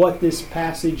of what this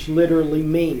passage literally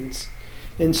means.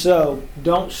 And so,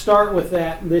 don't start with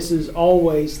that. This is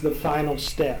always the final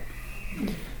step.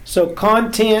 So,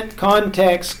 content,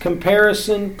 context,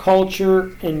 comparison,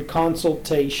 culture, and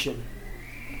consultation.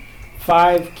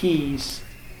 5 keys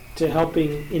to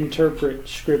helping interpret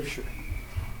Scripture.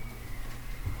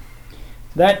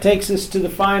 That takes us to the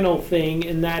final thing,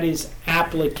 and that is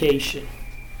application.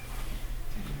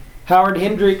 Howard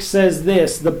Hendricks says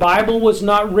this: the Bible was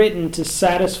not written to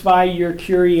satisfy your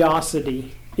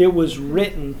curiosity. It was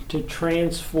written to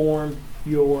transform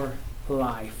your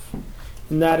life.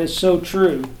 And that is so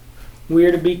true. We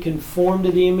are to be conformed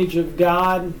to the image of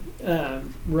God.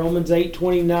 Romans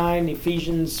 8:29,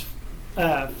 Ephesians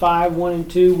 5:1 and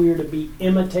 2. We are to be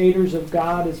imitators of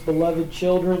God as beloved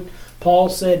children. Paul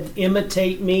said,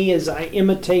 imitate me as I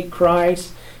imitate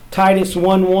Christ. Titus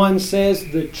 1:1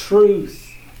 says, the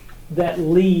truth that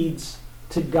leads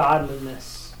to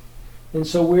godliness. And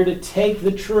so we're to take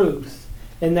the truth,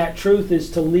 and that truth is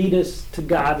to lead us to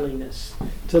godliness,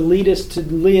 to lead us to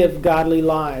live godly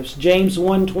lives. James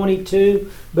 1:22,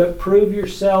 but prove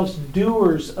yourselves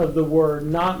doers of the word,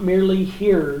 not merely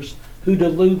hearers who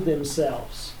delude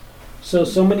themselves.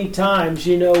 So many times,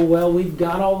 well, we've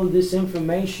got all of this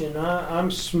information. I'm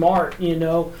smart, I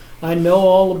know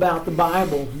all about the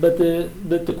Bible. But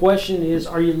the question is,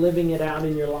 are you living it out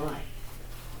in your life?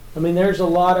 I mean, there's a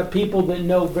lot of people that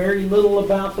know very little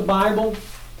about the Bible,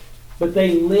 but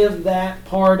they live that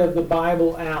part of the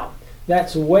Bible out.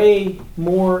 That's way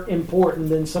more important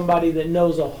than somebody that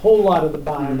knows a whole lot of the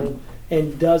Bible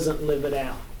and doesn't live it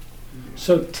out.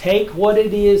 So take what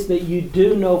it is that you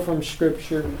do know from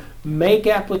Scripture, make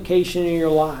application in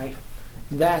your life.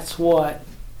 That's what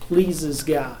pleases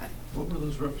God. What were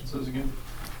those references again?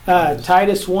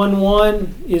 Titus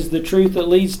 1:1 is the truth that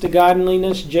leads to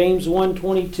godliness. James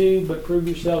 1:22, but prove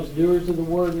yourselves doers of the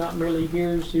word, not merely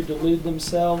hearers who delude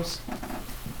themselves.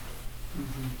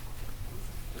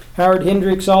 Howard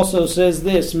Hendricks also says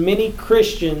this: many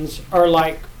Christians are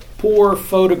like poor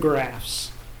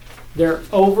photographs. They're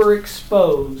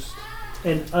overexposed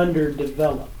and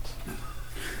underdeveloped.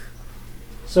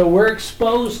 So we're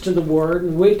exposed to the Word,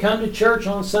 and we come to church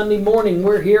on Sunday morning.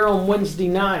 We're here on Wednesday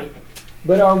night.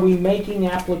 But are we making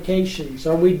applications?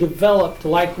 Are we developed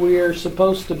like we are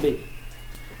supposed to be?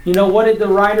 What did the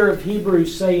writer of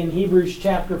Hebrews say in Hebrews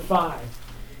chapter 5?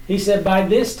 He said, by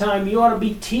this time you ought to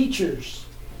be teachers.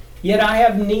 Yet I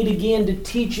have need again to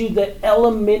teach you the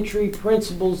elementary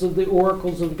principles of the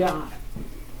oracles of God.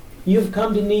 You've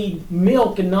come to need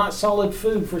milk and not solid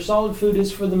food, for solid food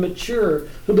is for the mature,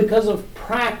 who because of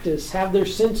practice have their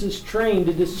senses trained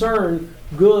to discern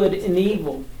good and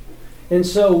evil. And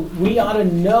so we ought to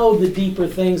know the deeper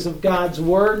things of God's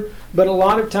Word, but a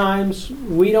lot of times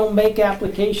we don't make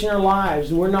application in our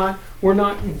lives. We're not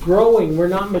growing, we're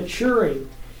not maturing.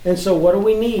 And so what do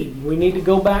we need? We need to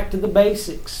go back to the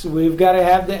basics. We've got to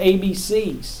have the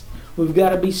ABCs. We've got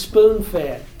to be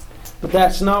spoon-fed. But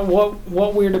that's not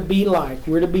what we're to be like.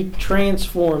 We're to be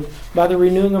transformed by the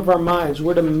renewing of our minds.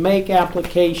 We're to make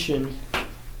application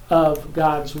of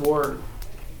God's Word.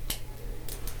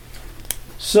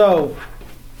 So,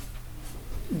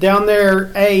 down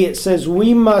there, A, it says,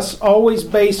 we must always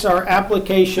base our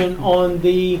application on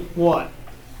the what?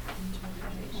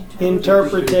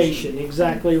 Interpretation.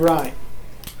 Exactly right.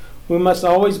 We must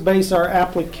always base our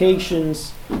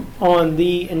applications on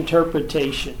the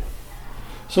interpretation.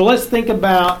 So let's think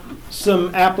about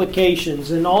some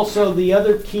applications. And also the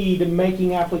other key to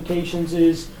making applications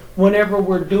is whenever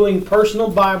we're doing personal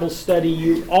Bible study,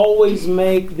 you always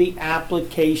make the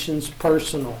applications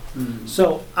personal.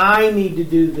 So I need to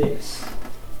do this.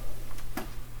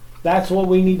 That's what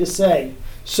we need to say.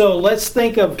 So let's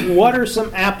think of what are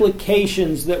some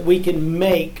applications that we can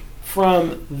make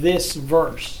from this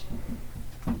verse.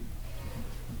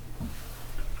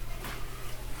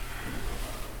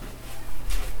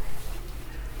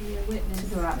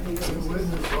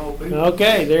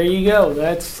 Okay, there you go.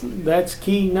 That's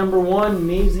key number 1,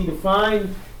 and easy to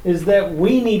find, is that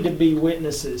we need to be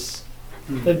witnesses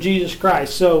of Jesus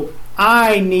Christ. So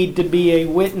I need to be a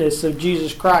witness of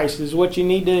Jesus Christ is what you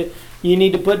need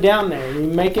to put down there. You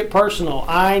make it personal.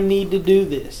 I need to do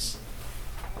this.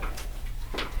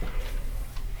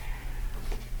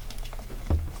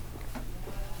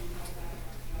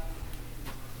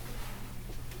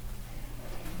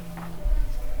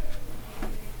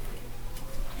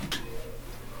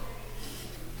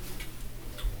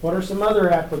 What are some other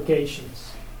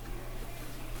applications?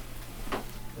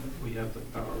 We have the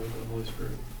power of the Holy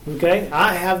Spirit. Okay?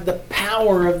 I have the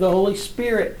power of the Holy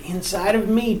Spirit inside of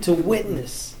me to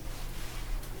witness.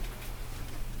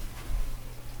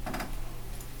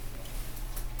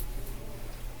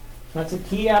 That's a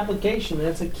key application.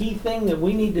 That's a key thing that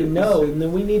we need to know and that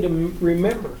we need to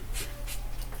remember.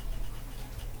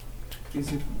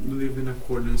 Is it live in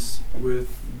accordance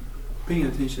with paying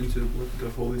attention to what the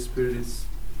Holy Spirit is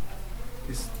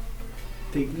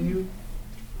taking you?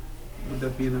 Would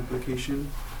that be an application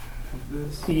of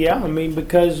this? Yeah, I mean,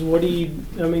 because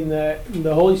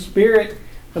the Holy Spirit,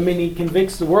 He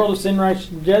convicts the world of sin,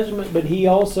 righteousness, and judgment, but He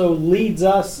also leads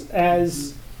us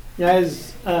as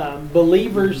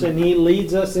believers, and He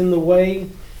leads us in the way.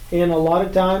 And a lot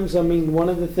of times, one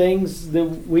of the things that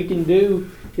we can do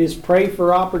is pray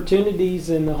for opportunities,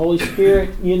 and the Holy Spirit,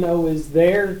 is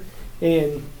there,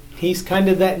 and He's kind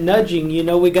of that nudging.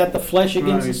 We got the flesh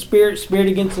against the spirit, spirit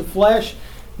against the flesh,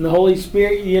 and the Holy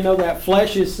Spirit, that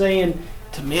flesh is saying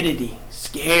timidity,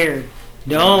 scared,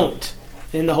 don't.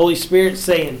 And the Holy Spirit's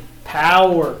saying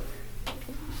power,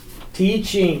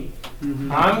 teaching.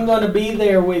 Mm-hmm. I'm going to be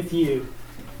there with you.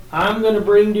 I'm going to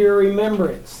bring to your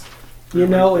remembrance.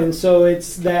 And so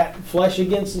it's that flesh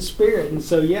against the spirit. And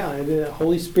so, the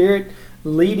Holy Spirit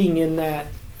leading in that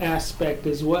aspect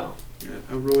as well. Yeah,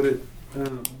 I wrote it,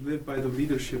 live by the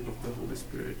leadership of the Holy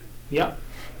Spirit. Yep,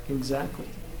 exactly.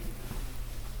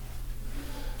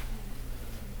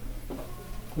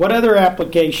 What other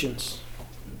applications?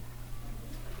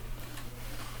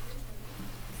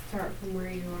 Start from where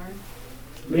you are.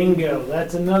 Bingo,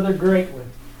 that's another great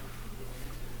one.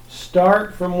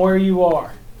 Start from where you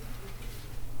are.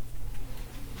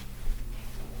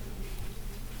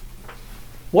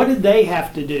 What did they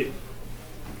have to do?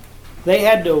 They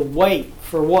had to wait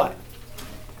for what?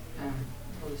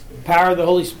 Power of the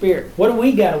Holy Spirit. What do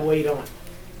we got to wait on?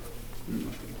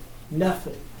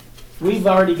 Nothing. We've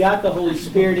already got the Holy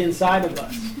Spirit inside of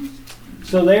us.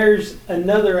 So there's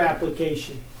another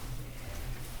application.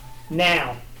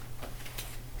 Now.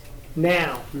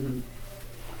 Mm-hmm.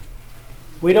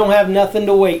 We don't have nothing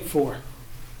to wait for.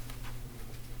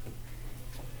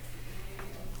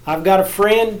 I've got a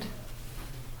friend.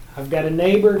 I've got a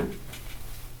neighbor.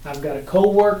 I've got a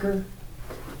co-worker.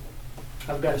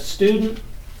 I've got a student.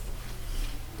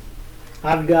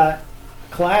 I've got a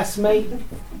classmate.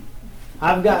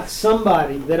 I've got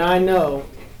somebody that I know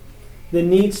that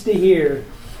needs to hear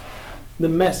the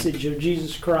message of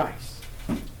Jesus Christ.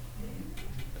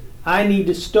 I need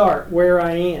to start where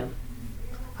I am.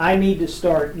 I need to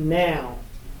start now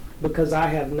because I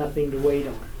have nothing to wait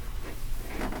on.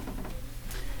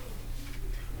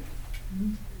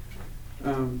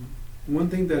 One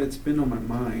thing that it's been on my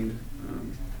mind,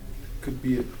 could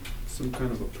be some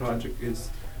kind of a project, is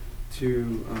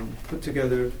to put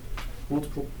together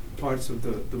multiple parts of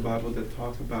the Bible that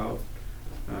talk about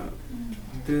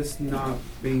this not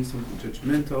being something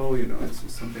judgmental. It's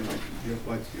just something like you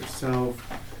apply to yourself,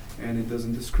 and it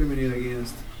doesn't discriminate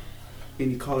against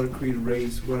any color, creed,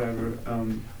 race, whatever.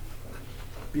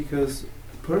 Because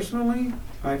personally,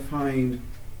 I find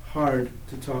hard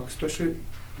to talk, especially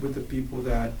with the people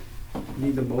that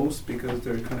need the most, because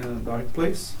they're kind of in a dark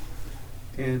place,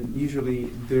 and usually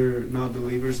they're not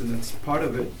believers, and that's part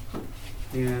of it.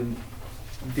 And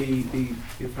they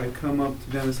if I come up to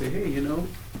them and say, hey,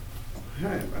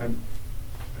 I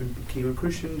became a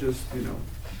Christian just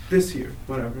this year,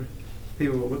 whatever, they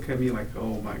will look at me like,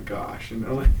 oh my gosh,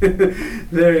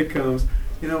 there it comes,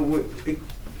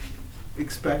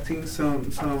 expecting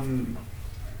some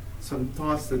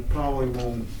thoughts that probably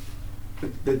won't,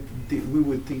 that we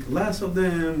would think less of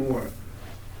them or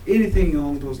anything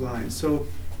along those lines. So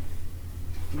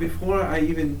before I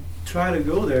even try to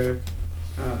go there,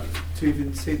 to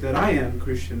even say that I am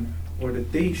Christian, or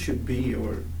that they should be,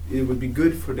 or it would be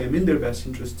good for them in their best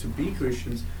interest to be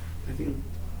Christians, I think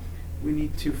we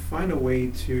need to find a way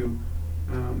to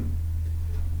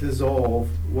dissolve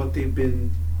what they've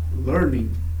been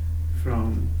learning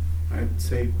from, I'd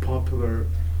say, popular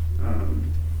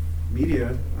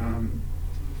media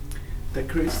that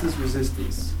creates this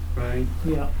resistance, right?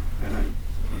 Yeah.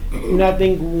 And I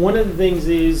think one of the things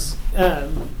is,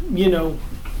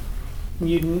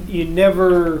 you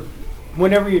never,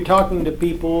 whenever you're talking to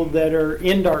people that are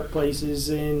in dark places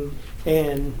and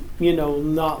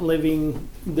not living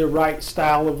the right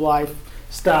style of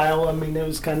lifestyle. It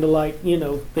was kind of like,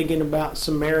 thinking about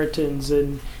Samaritans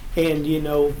and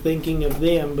thinking of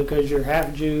them, because you're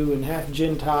half Jew and half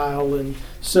Gentile, and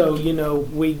so,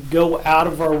 we go out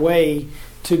of our way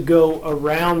to go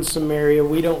around Samaria.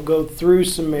 We don't go through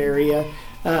Samaria.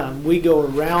 We go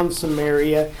around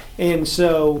Samaria, and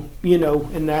so,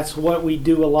 and that's what we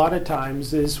do a lot of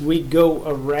times is we go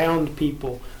around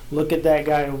people. Look at that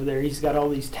guy over there. He's got all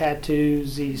these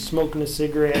tattoos. He's smoking a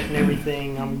cigarette and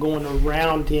everything. I'm going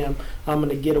around him. I'm going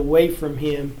to get away from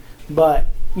him. But,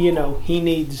 he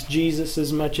needs Jesus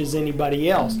as much as anybody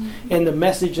else. And the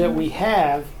message that we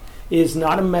have is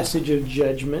not a message of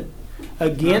judgment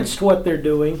against what they're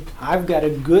doing. I've got a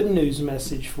good news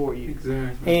message for you.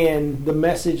 Exactly. And the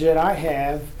message that I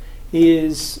have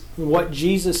is what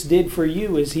Jesus did for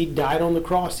you is he died on the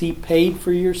cross. He paid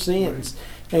for your sins.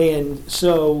 Right. And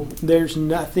so there's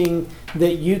nothing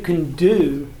that you can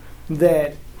do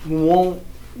that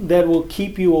will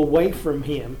keep you away from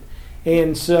him.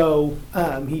 And so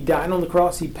he died on the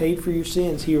cross. He paid for your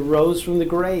sins. He arose from the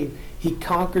grave. He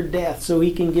conquered death so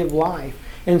he can give life.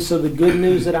 And so the good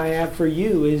news that I have for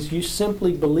you is you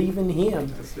simply believe in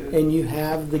him and you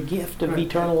have the gift of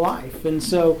eternal life. And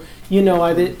so,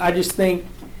 I just think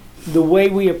the way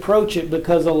we approach it,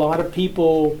 because a lot of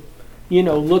people,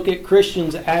 look at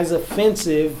Christians as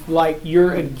offensive, like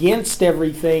you're against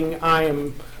everything I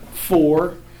am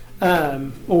for,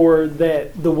 or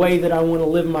that the way that I want to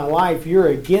live my life, you're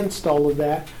against all of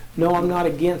that. No, I'm not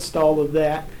against all of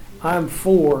that. I'm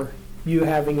for you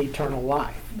having eternal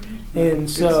life. And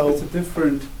so it's a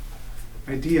different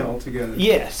idea altogether.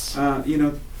 Yes.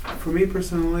 For me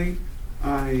personally,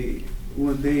 the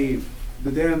day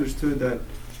I understood that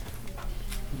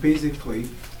basically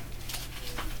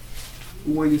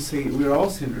when you say we're all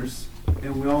sinners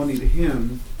and we all need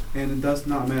him, and it does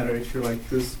not matter if you're like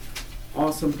this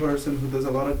awesome person who does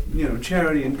a lot of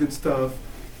charity and good stuff,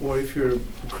 or if you're a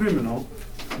criminal,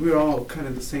 we're all kind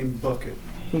of the same bucket.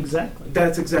 Exactly.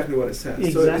 That's exactly what it says.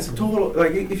 Exactly. So it's total,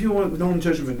 like if you want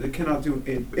non-judgment, it cannot do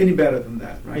any better than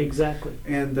that, right? Exactly.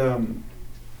 And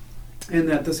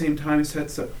at the same time, it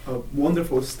sets a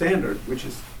wonderful standard, which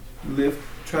is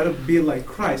try to be like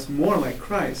Christ, more like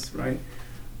Christ, right?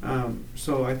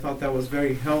 So I thought that was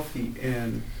very healthy,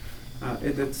 and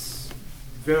it's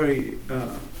very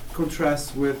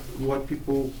contrasts with what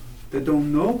people that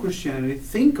don't know Christianity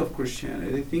think of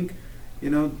Christianity. They think,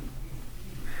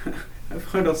 I've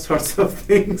heard all sorts of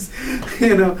things,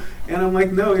 and I'm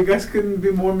like, no, you guys couldn't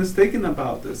be more mistaken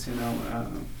about this, and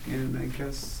I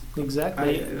guess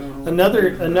exactly.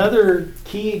 Another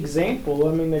key example.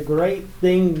 I mean, the great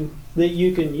thing that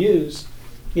you can use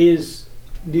is,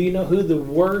 do you know who the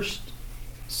worst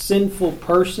sinful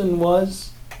person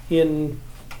was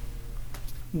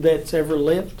that's ever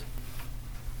lived?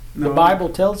 No. The Bible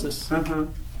tells us. Uh-huh.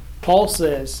 Paul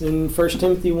says in 1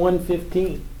 Timothy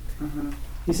 1:15. Uh-huh.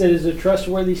 He said, it's a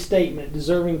trustworthy statement,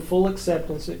 deserving full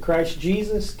acceptance, that Christ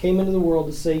Jesus came into the world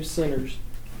to save sinners,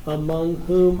 among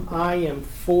whom I am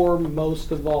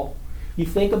foremost of all. You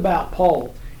think about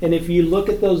Paul, and if you look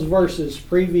at those verses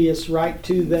previous right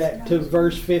to that, to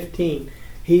verse 15,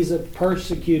 he's a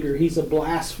persecutor, he's a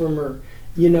blasphemer.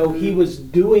 He was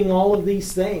doing all of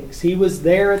these things. He was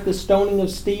there at the stoning of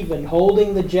Stephen,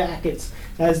 holding the jackets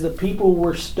as the people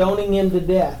were stoning him to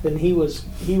death, and he was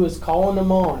calling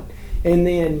them on. And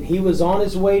then he was on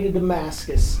his way to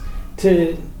Damascus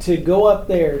to go up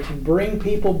there to bring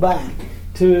people back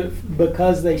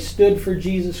because they stood for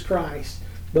Jesus Christ.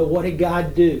 But what did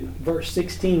God do? Verse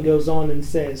 16 goes on and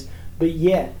says, but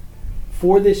yet,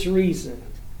 for this reason,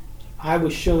 I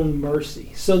was shown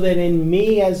mercy, so that in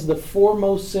me as the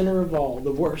foremost sinner of all,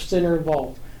 the worst sinner of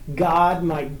all, God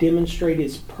might demonstrate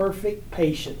his perfect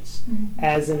patience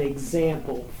as an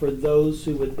example for those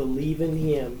who would believe in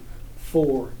him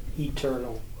for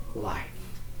eternal life.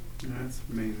 That's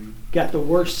amazing. Got the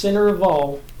worst sinner of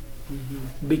all,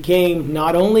 became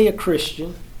not only a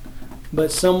Christian,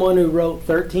 but someone who wrote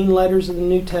 13 letters of the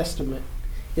New Testament.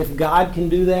 If God can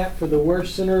do that for the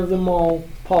worst sinner of them all,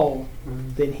 Paul,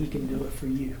 then he can do it for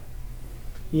you.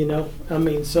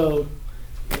 So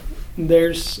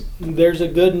there's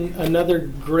another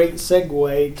great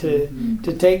segue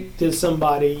to take to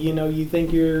somebody. You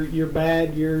think you're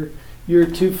bad, you're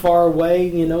too far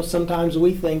away. Sometimes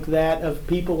we think that of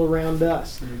people around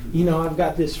us. I've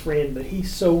got this friend, but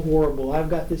he's so horrible. I've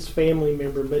got this family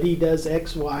member, but he does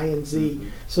X, Y, and Z.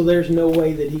 So there's no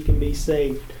way that he can be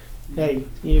saved. Hey,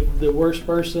 if the worst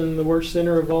person, the worst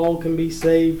sinner of all can be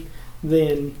saved,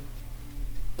 then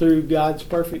through God's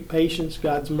perfect patience,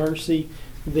 God's mercy,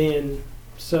 then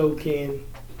so can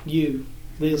you,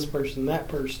 this person, that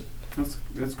person.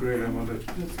 That's great. I love it.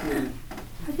 That's good.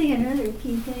 I think another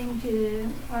key thing to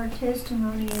our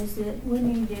testimony is that we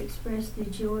need to express the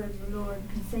joy of the Lord,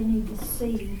 because they need to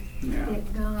see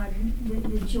that God,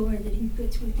 the joy that He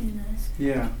puts within us.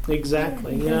 Yeah.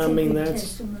 Exactly. That's Yeah, I a mean, good that's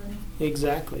testimony.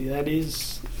 exactly. That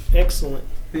is excellent.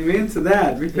 Amen to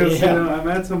that, because Yeah. I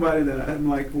met somebody that I'm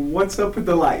like, what's up with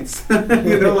the lights?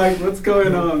 Like what's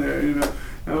going on there?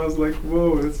 I was like,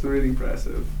 whoa, that's really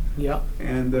impressive. Yeah.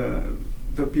 And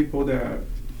the people that I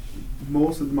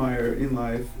most admire in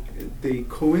life, they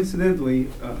coincidentally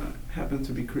happen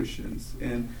to be Christians,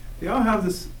 and they all have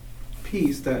this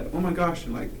peace that, oh my gosh,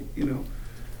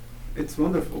 it's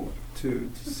wonderful to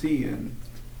see, and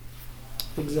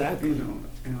Exactly.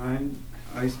 and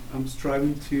I'm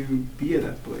striving to be at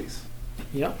that place.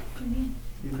 Yeah.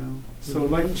 Amen. So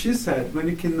like she said, when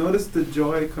you can notice the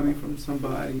joy coming from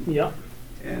somebody, Yeah.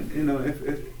 and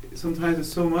if sometimes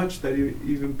it's so much that you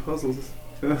even puzzles.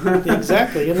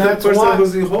 Exactly, and the that's person why.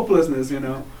 who's in hopelessness,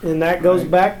 And that goes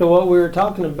Right. back to what we were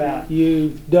talking about.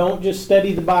 You don't just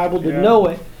study the Bible to Yeah. know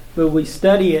it, but we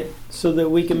study it so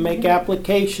that we can make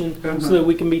application, Uh-huh. so that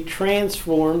we can be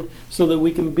transformed, so that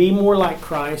we can be more like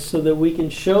Christ, so that we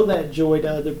can show that joy to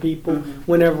other people. Uh-huh.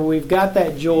 Whenever we've got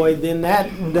that joy, then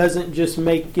that doesn't just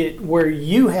make it where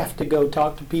you have to go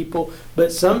talk to people,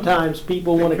 but sometimes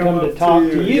people want to come to up talk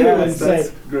to you Yes, and say,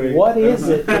 that's great. what is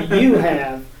Uh-huh. it that you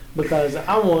have? Because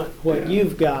I want what Yeah.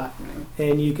 you've got.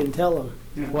 And you can tell them,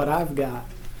 Yeah. what I've got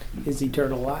is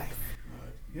eternal life.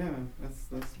 Yeah,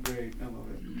 that's great. I love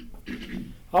it.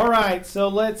 All right, so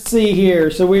let's see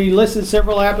here. So we listed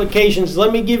several applications.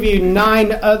 Let me give you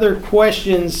 9 other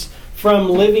questions from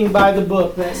Living by the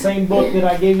Book, that same book that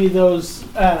I gave you those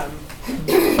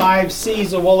 5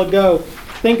 C's a while ago.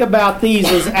 Think about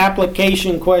these as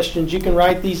application questions. You can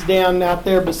write these down out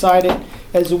there beside it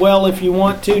as well if you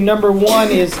want to. Number 1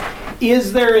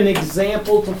 is there an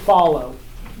example to follow?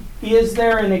 Is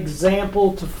there an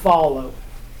example to follow?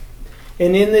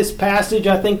 And in this passage,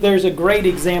 I think there's a great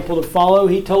example to follow.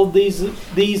 He told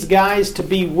these guys to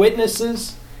be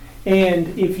witnesses.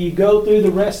 And if you go through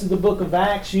the rest of the book of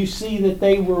Acts, you see that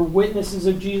they were witnesses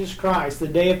of Jesus Christ. The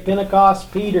day of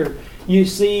Pentecost, Peter. You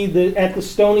see at the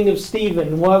stoning of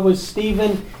Stephen. What was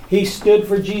Stephen? He stood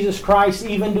for Jesus Christ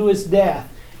even to his death.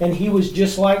 And he was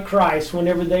just like Christ.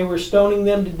 Whenever they were stoning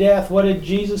them to death, what did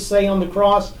Jesus say on the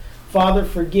cross? Father,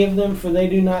 forgive them, for they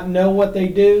do not know what they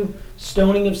do.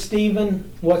 Stoning of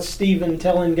Stephen, what's Stephen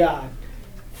telling God?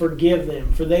 Forgive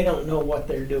them, for they don't know what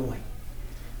they're doing,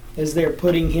 as they're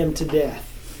putting him to death.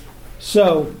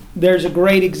 So, there's a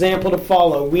great example to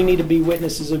follow. We need to be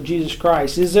witnesses of Jesus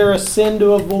Christ. Is there a sin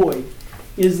to avoid?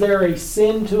 Is there a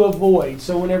sin to avoid?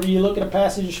 So whenever you look at a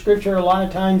passage of Scripture, a lot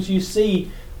of times you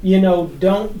see,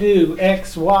 don't do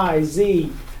X, Y,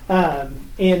 Z.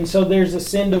 And so there's a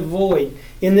sin to avoid.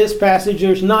 In this passage,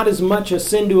 there's not as much a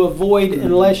sin to avoid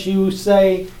unless you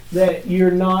say that you're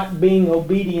not being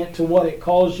obedient to what it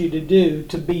calls you to do,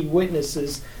 to be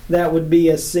witnesses. That would be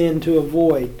a sin to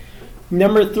avoid.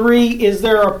 Number 3, is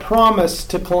there a promise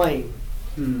to claim?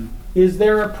 Is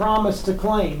there a promise to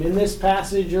claim? In this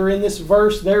passage or in this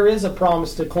verse, there is a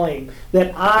promise to claim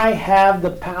that I have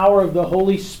the power of the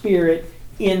Holy Spirit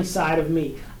inside of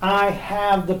me. I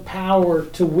have the power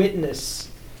to witness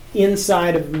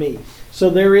inside of me. So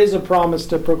there is a promise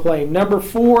to proclaim. Number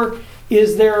 4,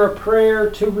 is there a prayer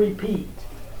to repeat?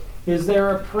 Is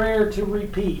there a prayer to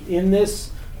repeat? In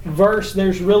this verse,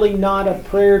 there's really not a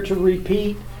prayer to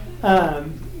repeat.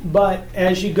 But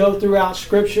as you go throughout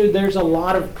Scripture, there's a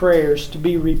lot of prayers to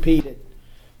be repeated.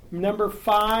 Number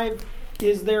 5,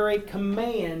 is there a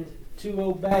command to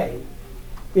obey?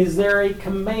 Is there a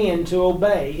command to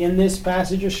obey? In this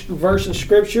passage of verse of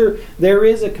Scripture, there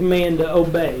is a command to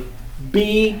obey.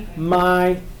 Be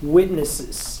my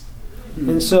witnesses.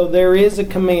 And so there is a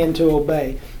command to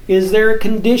obey. Is there a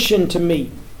condition to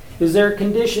meet? Is there a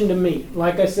condition to meet?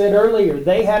 Like I said earlier,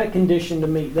 they had a condition to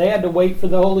meet. They had to wait for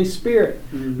the Holy Spirit.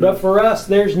 But for us,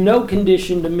 there's no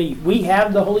condition to meet. We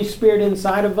have the Holy Spirit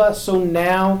inside of us, so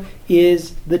now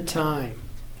is the time.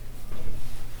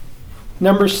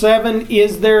 Number 7,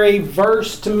 is there a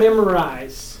verse to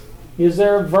memorize? Is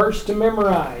there a verse to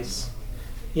memorize?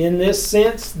 In this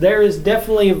sense, there is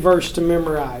definitely a verse to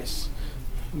memorize.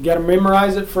 You've got to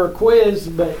memorize it for a quiz,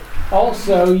 but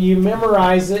also you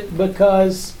memorize it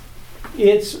because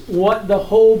it's what the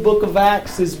whole book of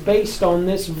Acts is based on,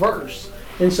 this verse.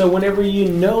 And so whenever you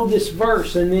know this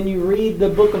verse and then you read the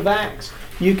book of Acts,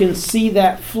 you can see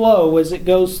that flow as it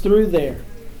goes through there.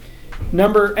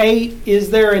 Number 8, is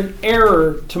there an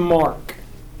error to mark?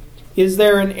 Is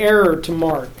there an error to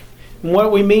mark? And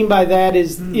what we mean by that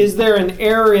is there an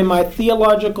error in my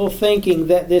theological thinking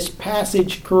that this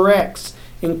passage corrects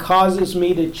and causes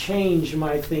me to change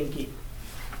my thinking?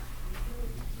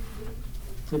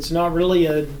 It's not really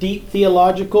a deep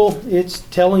theological, it's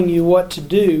telling you what to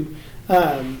do.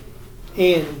 And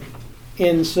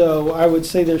so I would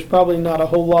say there's probably not a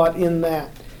whole lot in that.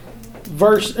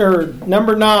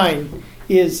 Number 9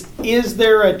 is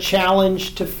there a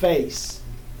challenge to face?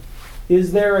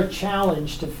 Is there a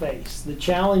challenge to face? The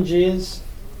challenge is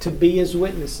to be as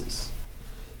witnesses.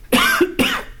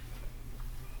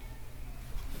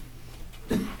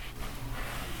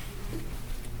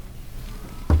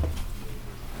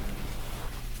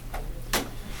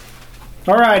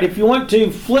 All right, if you want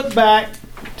to flip back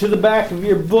to the back of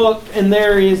your book, and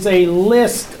there is a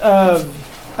list of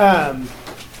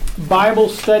Bible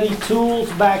study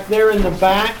tools back there in the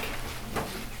back.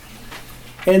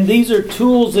 And these are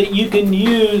tools that you can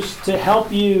use to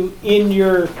help you in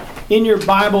your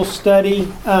Bible study,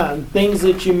 things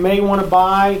that you may want to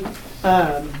buy,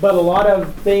 but a lot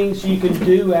of things you can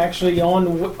do actually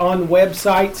on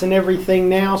websites and everything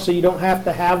now, so you don't have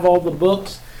to have all the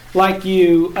books like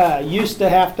you used to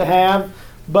have.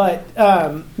 But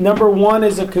number 1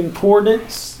 is a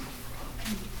concordance.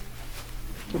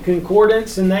 A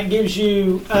concordance, and that gives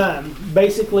you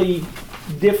basically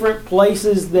different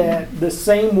places that the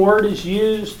same word is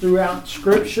used throughout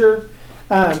Scripture.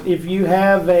 If you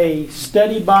have a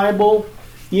study Bible,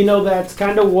 that's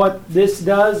kind of what this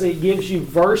does. It gives you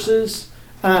verses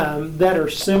that are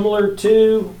similar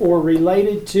to or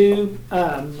related to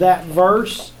that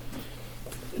verse.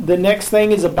 The next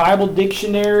thing is a Bible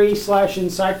dictionary /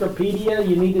 encyclopedia.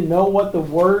 You need to know what the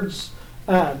words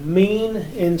mean,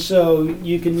 and so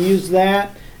you can use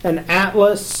that. An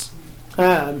atlas,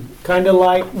 kind of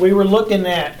like we were looking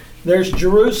at. There's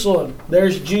Jerusalem,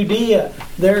 there's Judea,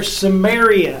 there's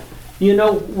Samaria.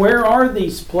 Where are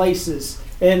these places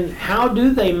and how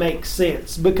do they make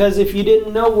sense? Because if you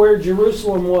didn't know where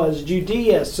Jerusalem was,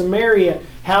 Judea, Samaria,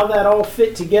 how that all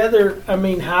fit together,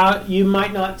 how you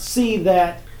might not see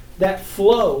that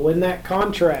flow and that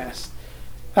contrast.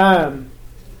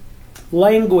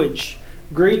 Language,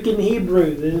 Greek and Hebrew,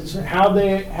 is how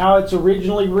it's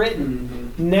originally written.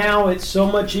 Mm-hmm. Now it's so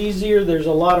much easier. There's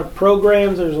a lot of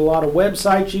programs, there's a lot of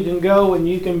websites you can go, and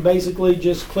you can basically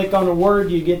just click on a word,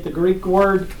 you get the Greek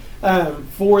word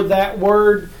for that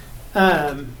word,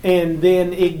 and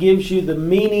then it gives you the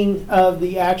meaning of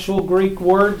the actual Greek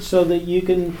word so that you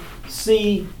can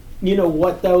see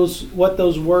what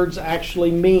those words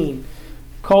actually mean.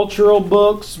 Cultural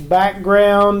books,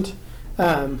 background,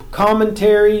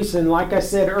 commentaries, and like I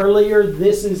said earlier,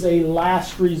 this is a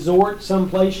last resort,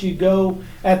 someplace you go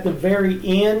at the very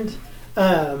end.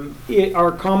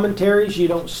 Are commentaries. You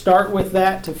don't start with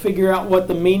that to figure out what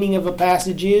the meaning of a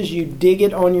passage is. You dig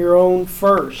it on your own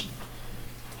first.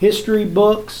 History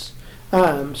books,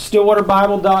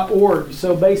 stillwaterbible.org.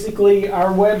 So basically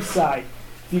our website.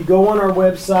 If you go on our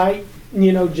website,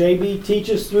 JB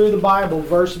teaches through the Bible,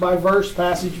 verse by verse,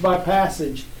 passage by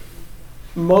passage.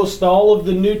 Most all of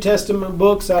the New Testament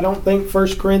books, I don't think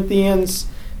 1 Corinthians,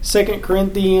 2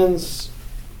 Corinthians,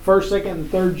 1st, 2nd, and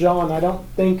 3rd John, I don't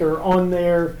think are on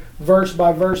there verse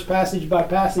by verse, passage by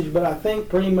passage, but I think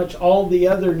pretty much all the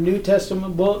other New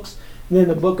Testament books, and then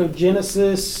the book of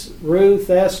Genesis,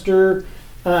 Ruth, Esther,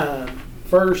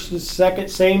 1st and 2nd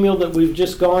Samuel that we've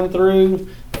just gone through,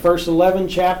 first 11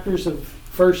 chapters of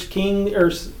First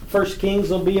Kings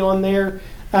will be on there.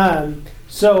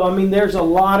 So there's a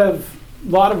lot of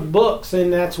books,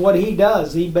 and that's what he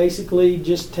does. He basically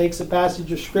just takes a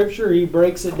passage of Scripture, he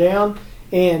breaks it down,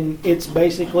 and it's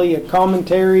basically a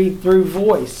commentary through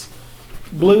voice.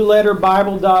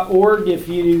 BlueLetterBible.org, if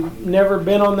you've never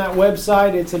been on that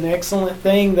website, it's an excellent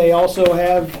thing. They also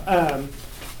have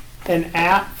an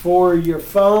app for your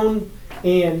phone,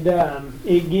 and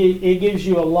it gives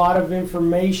you a lot of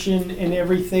information and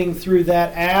everything through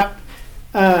that app.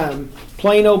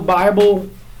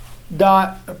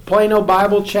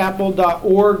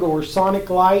 PlanoBiblechapel.org or Sonic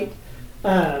Light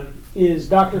is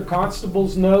Dr.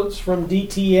 Constable's notes from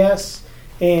DTS,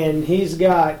 and he's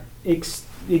got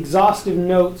exhaustive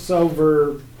notes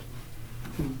over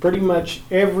pretty much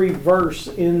every verse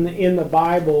in the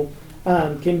Bible.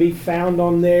 Can be found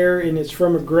on there, and it's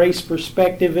from a grace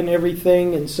perspective and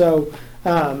everything, and so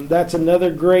that's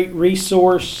another great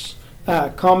resource,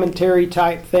 commentary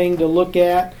type thing to look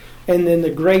at. And then the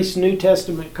Grace New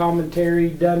Testament commentary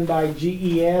done by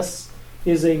GES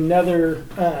is another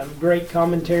great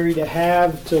commentary to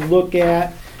have, to look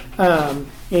at, and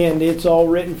it's all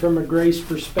written from a grace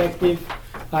perspective.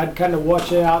 I'd kind of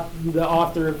watch out the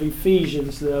author of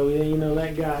Ephesians, though.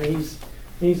 That guy,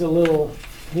 he's a little,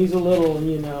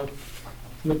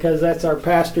 because that's our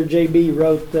pastor JB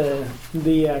wrote the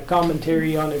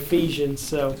commentary on Ephesians.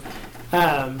 So,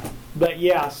 but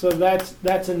yeah, so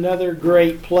that's another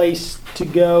great place to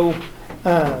go.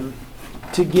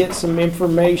 to get some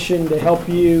information to help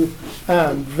you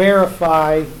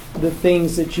verify the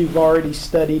things that you've already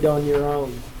studied on your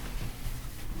own.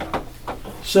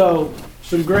 So,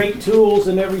 some great tools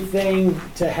and everything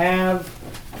to have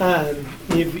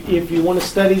if you want to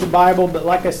study the Bible. But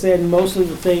like I said, most of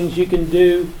the things you can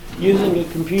do using a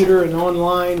computer and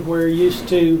online, where used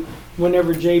to,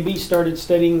 whenever JB started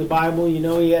studying the Bible, you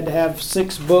know, he had to have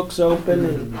 6 books open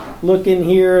and look in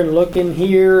here and look in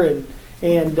here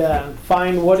and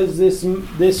find what does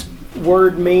this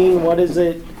word mean, what is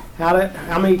it,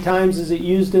 how many times is it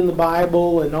used in the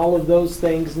Bible, and all of those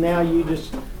things. Now you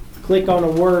just click on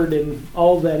a word and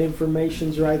all that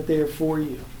information's right there for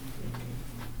you.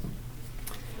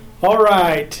 All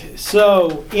right,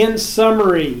 so in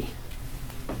summary,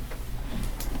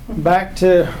 back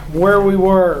to where we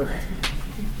were.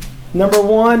 Number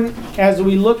 1, as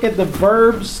we look at the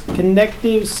verbs,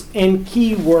 connectives, and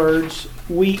keywords,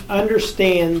 we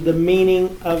understand the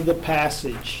meaning of the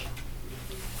passage.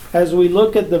 As we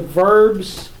look at the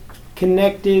verbs,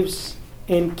 connectives,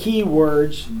 and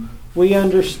keywords, we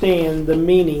understand the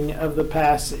meaning of the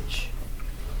passage.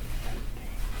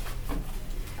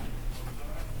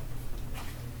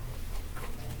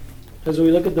 As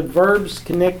we look at the verbs,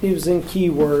 connectives, and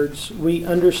keywords, we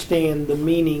understand the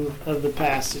meaning of the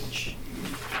passage.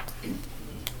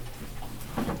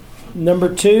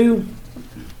 Number 2,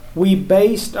 we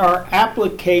based our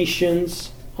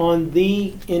applications on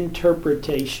the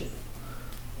interpretation.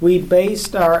 We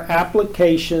based our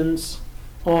applications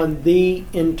on the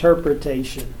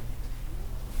interpretation.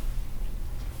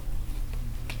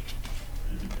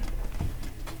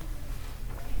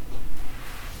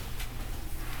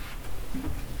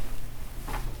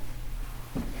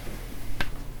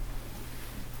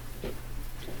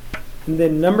 And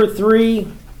then number 3,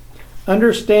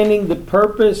 understanding the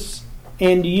purpose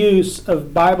and use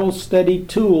of Bible study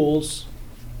tools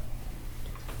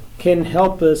can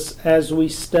help us as we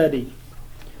study.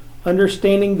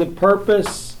 Understanding the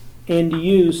purpose and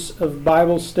use of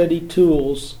Bible study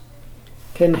tools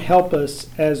can help us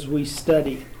as we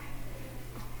study.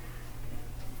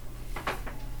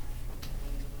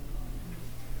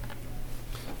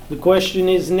 The question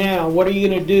is now, what are you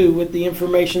going to do with the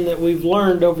information that we've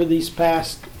learned over these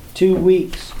past 2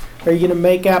 weeks? Are you going to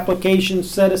make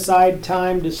applications, set aside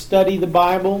time to study the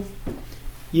Bible?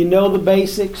 You know the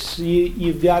basics.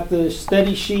 You've got the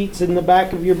study sheets in the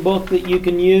back of your book that you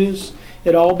can use.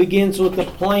 It all begins with a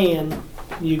plan.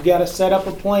 You've got to set up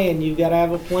a plan. You've got to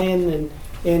have a plan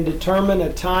and determine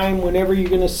a time whenever you're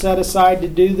going to set aside to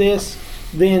do this.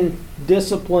 Then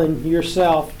discipline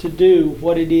yourself to do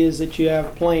what it is that you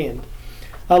have planned.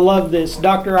 I love this.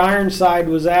 Dr. Ironside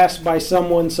was asked by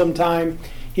someone sometime.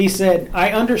 He said,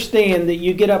 I understand that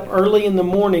you get up early in the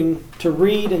morning to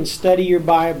read and study your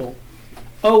Bible.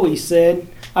 Oh, he said,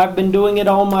 I've been doing it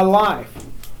all my life.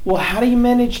 Well, how do you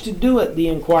manage to do it? The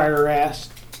inquirer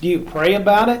asked. Do you pray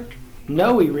about it?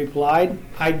 No, he replied.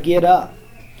 I get up.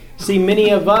 See, many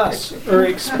of us are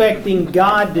expecting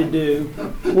God to do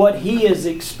what He is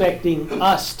expecting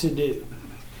us to do.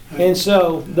 And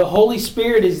so the Holy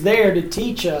Spirit is there to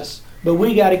teach us, but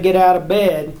we got to get out of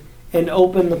bed and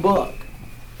open the book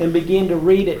and begin to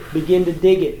read it, begin to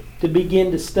dig it, to begin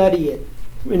to study it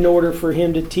in order for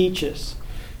Him to teach us.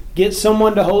 Get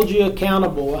someone to hold you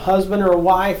accountable. A husband or a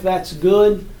wife, that's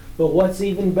good, but what's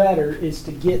even better is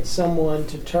to get someone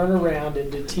to turn around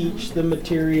and to teach the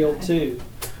material to.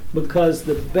 Because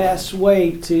the best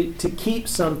way to keep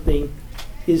something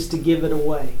is to give it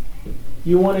away.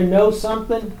 You want to know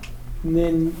something?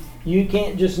 Then you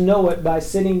can't just know it by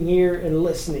sitting here and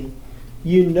listening.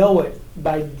 You know it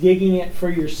by digging it for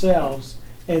yourselves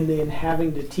and then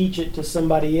having to teach it to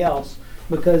somebody else.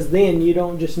 Because then you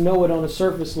don't just know it on a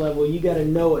surface level. You got to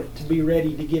know it to be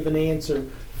ready to give an answer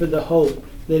for the hope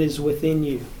that is within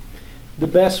you. The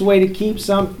best way to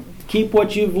keep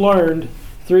what you've learned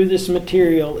through this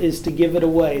material is to give it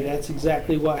away. That's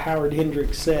exactly what Howard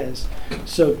Hendricks says.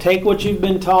 So take what you've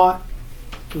been taught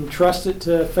and trust it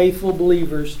to faithful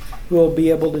believers who will be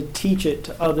able to teach it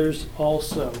to others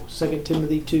also. 2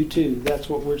 Timothy 2:2. That's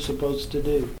what we're supposed to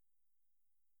do.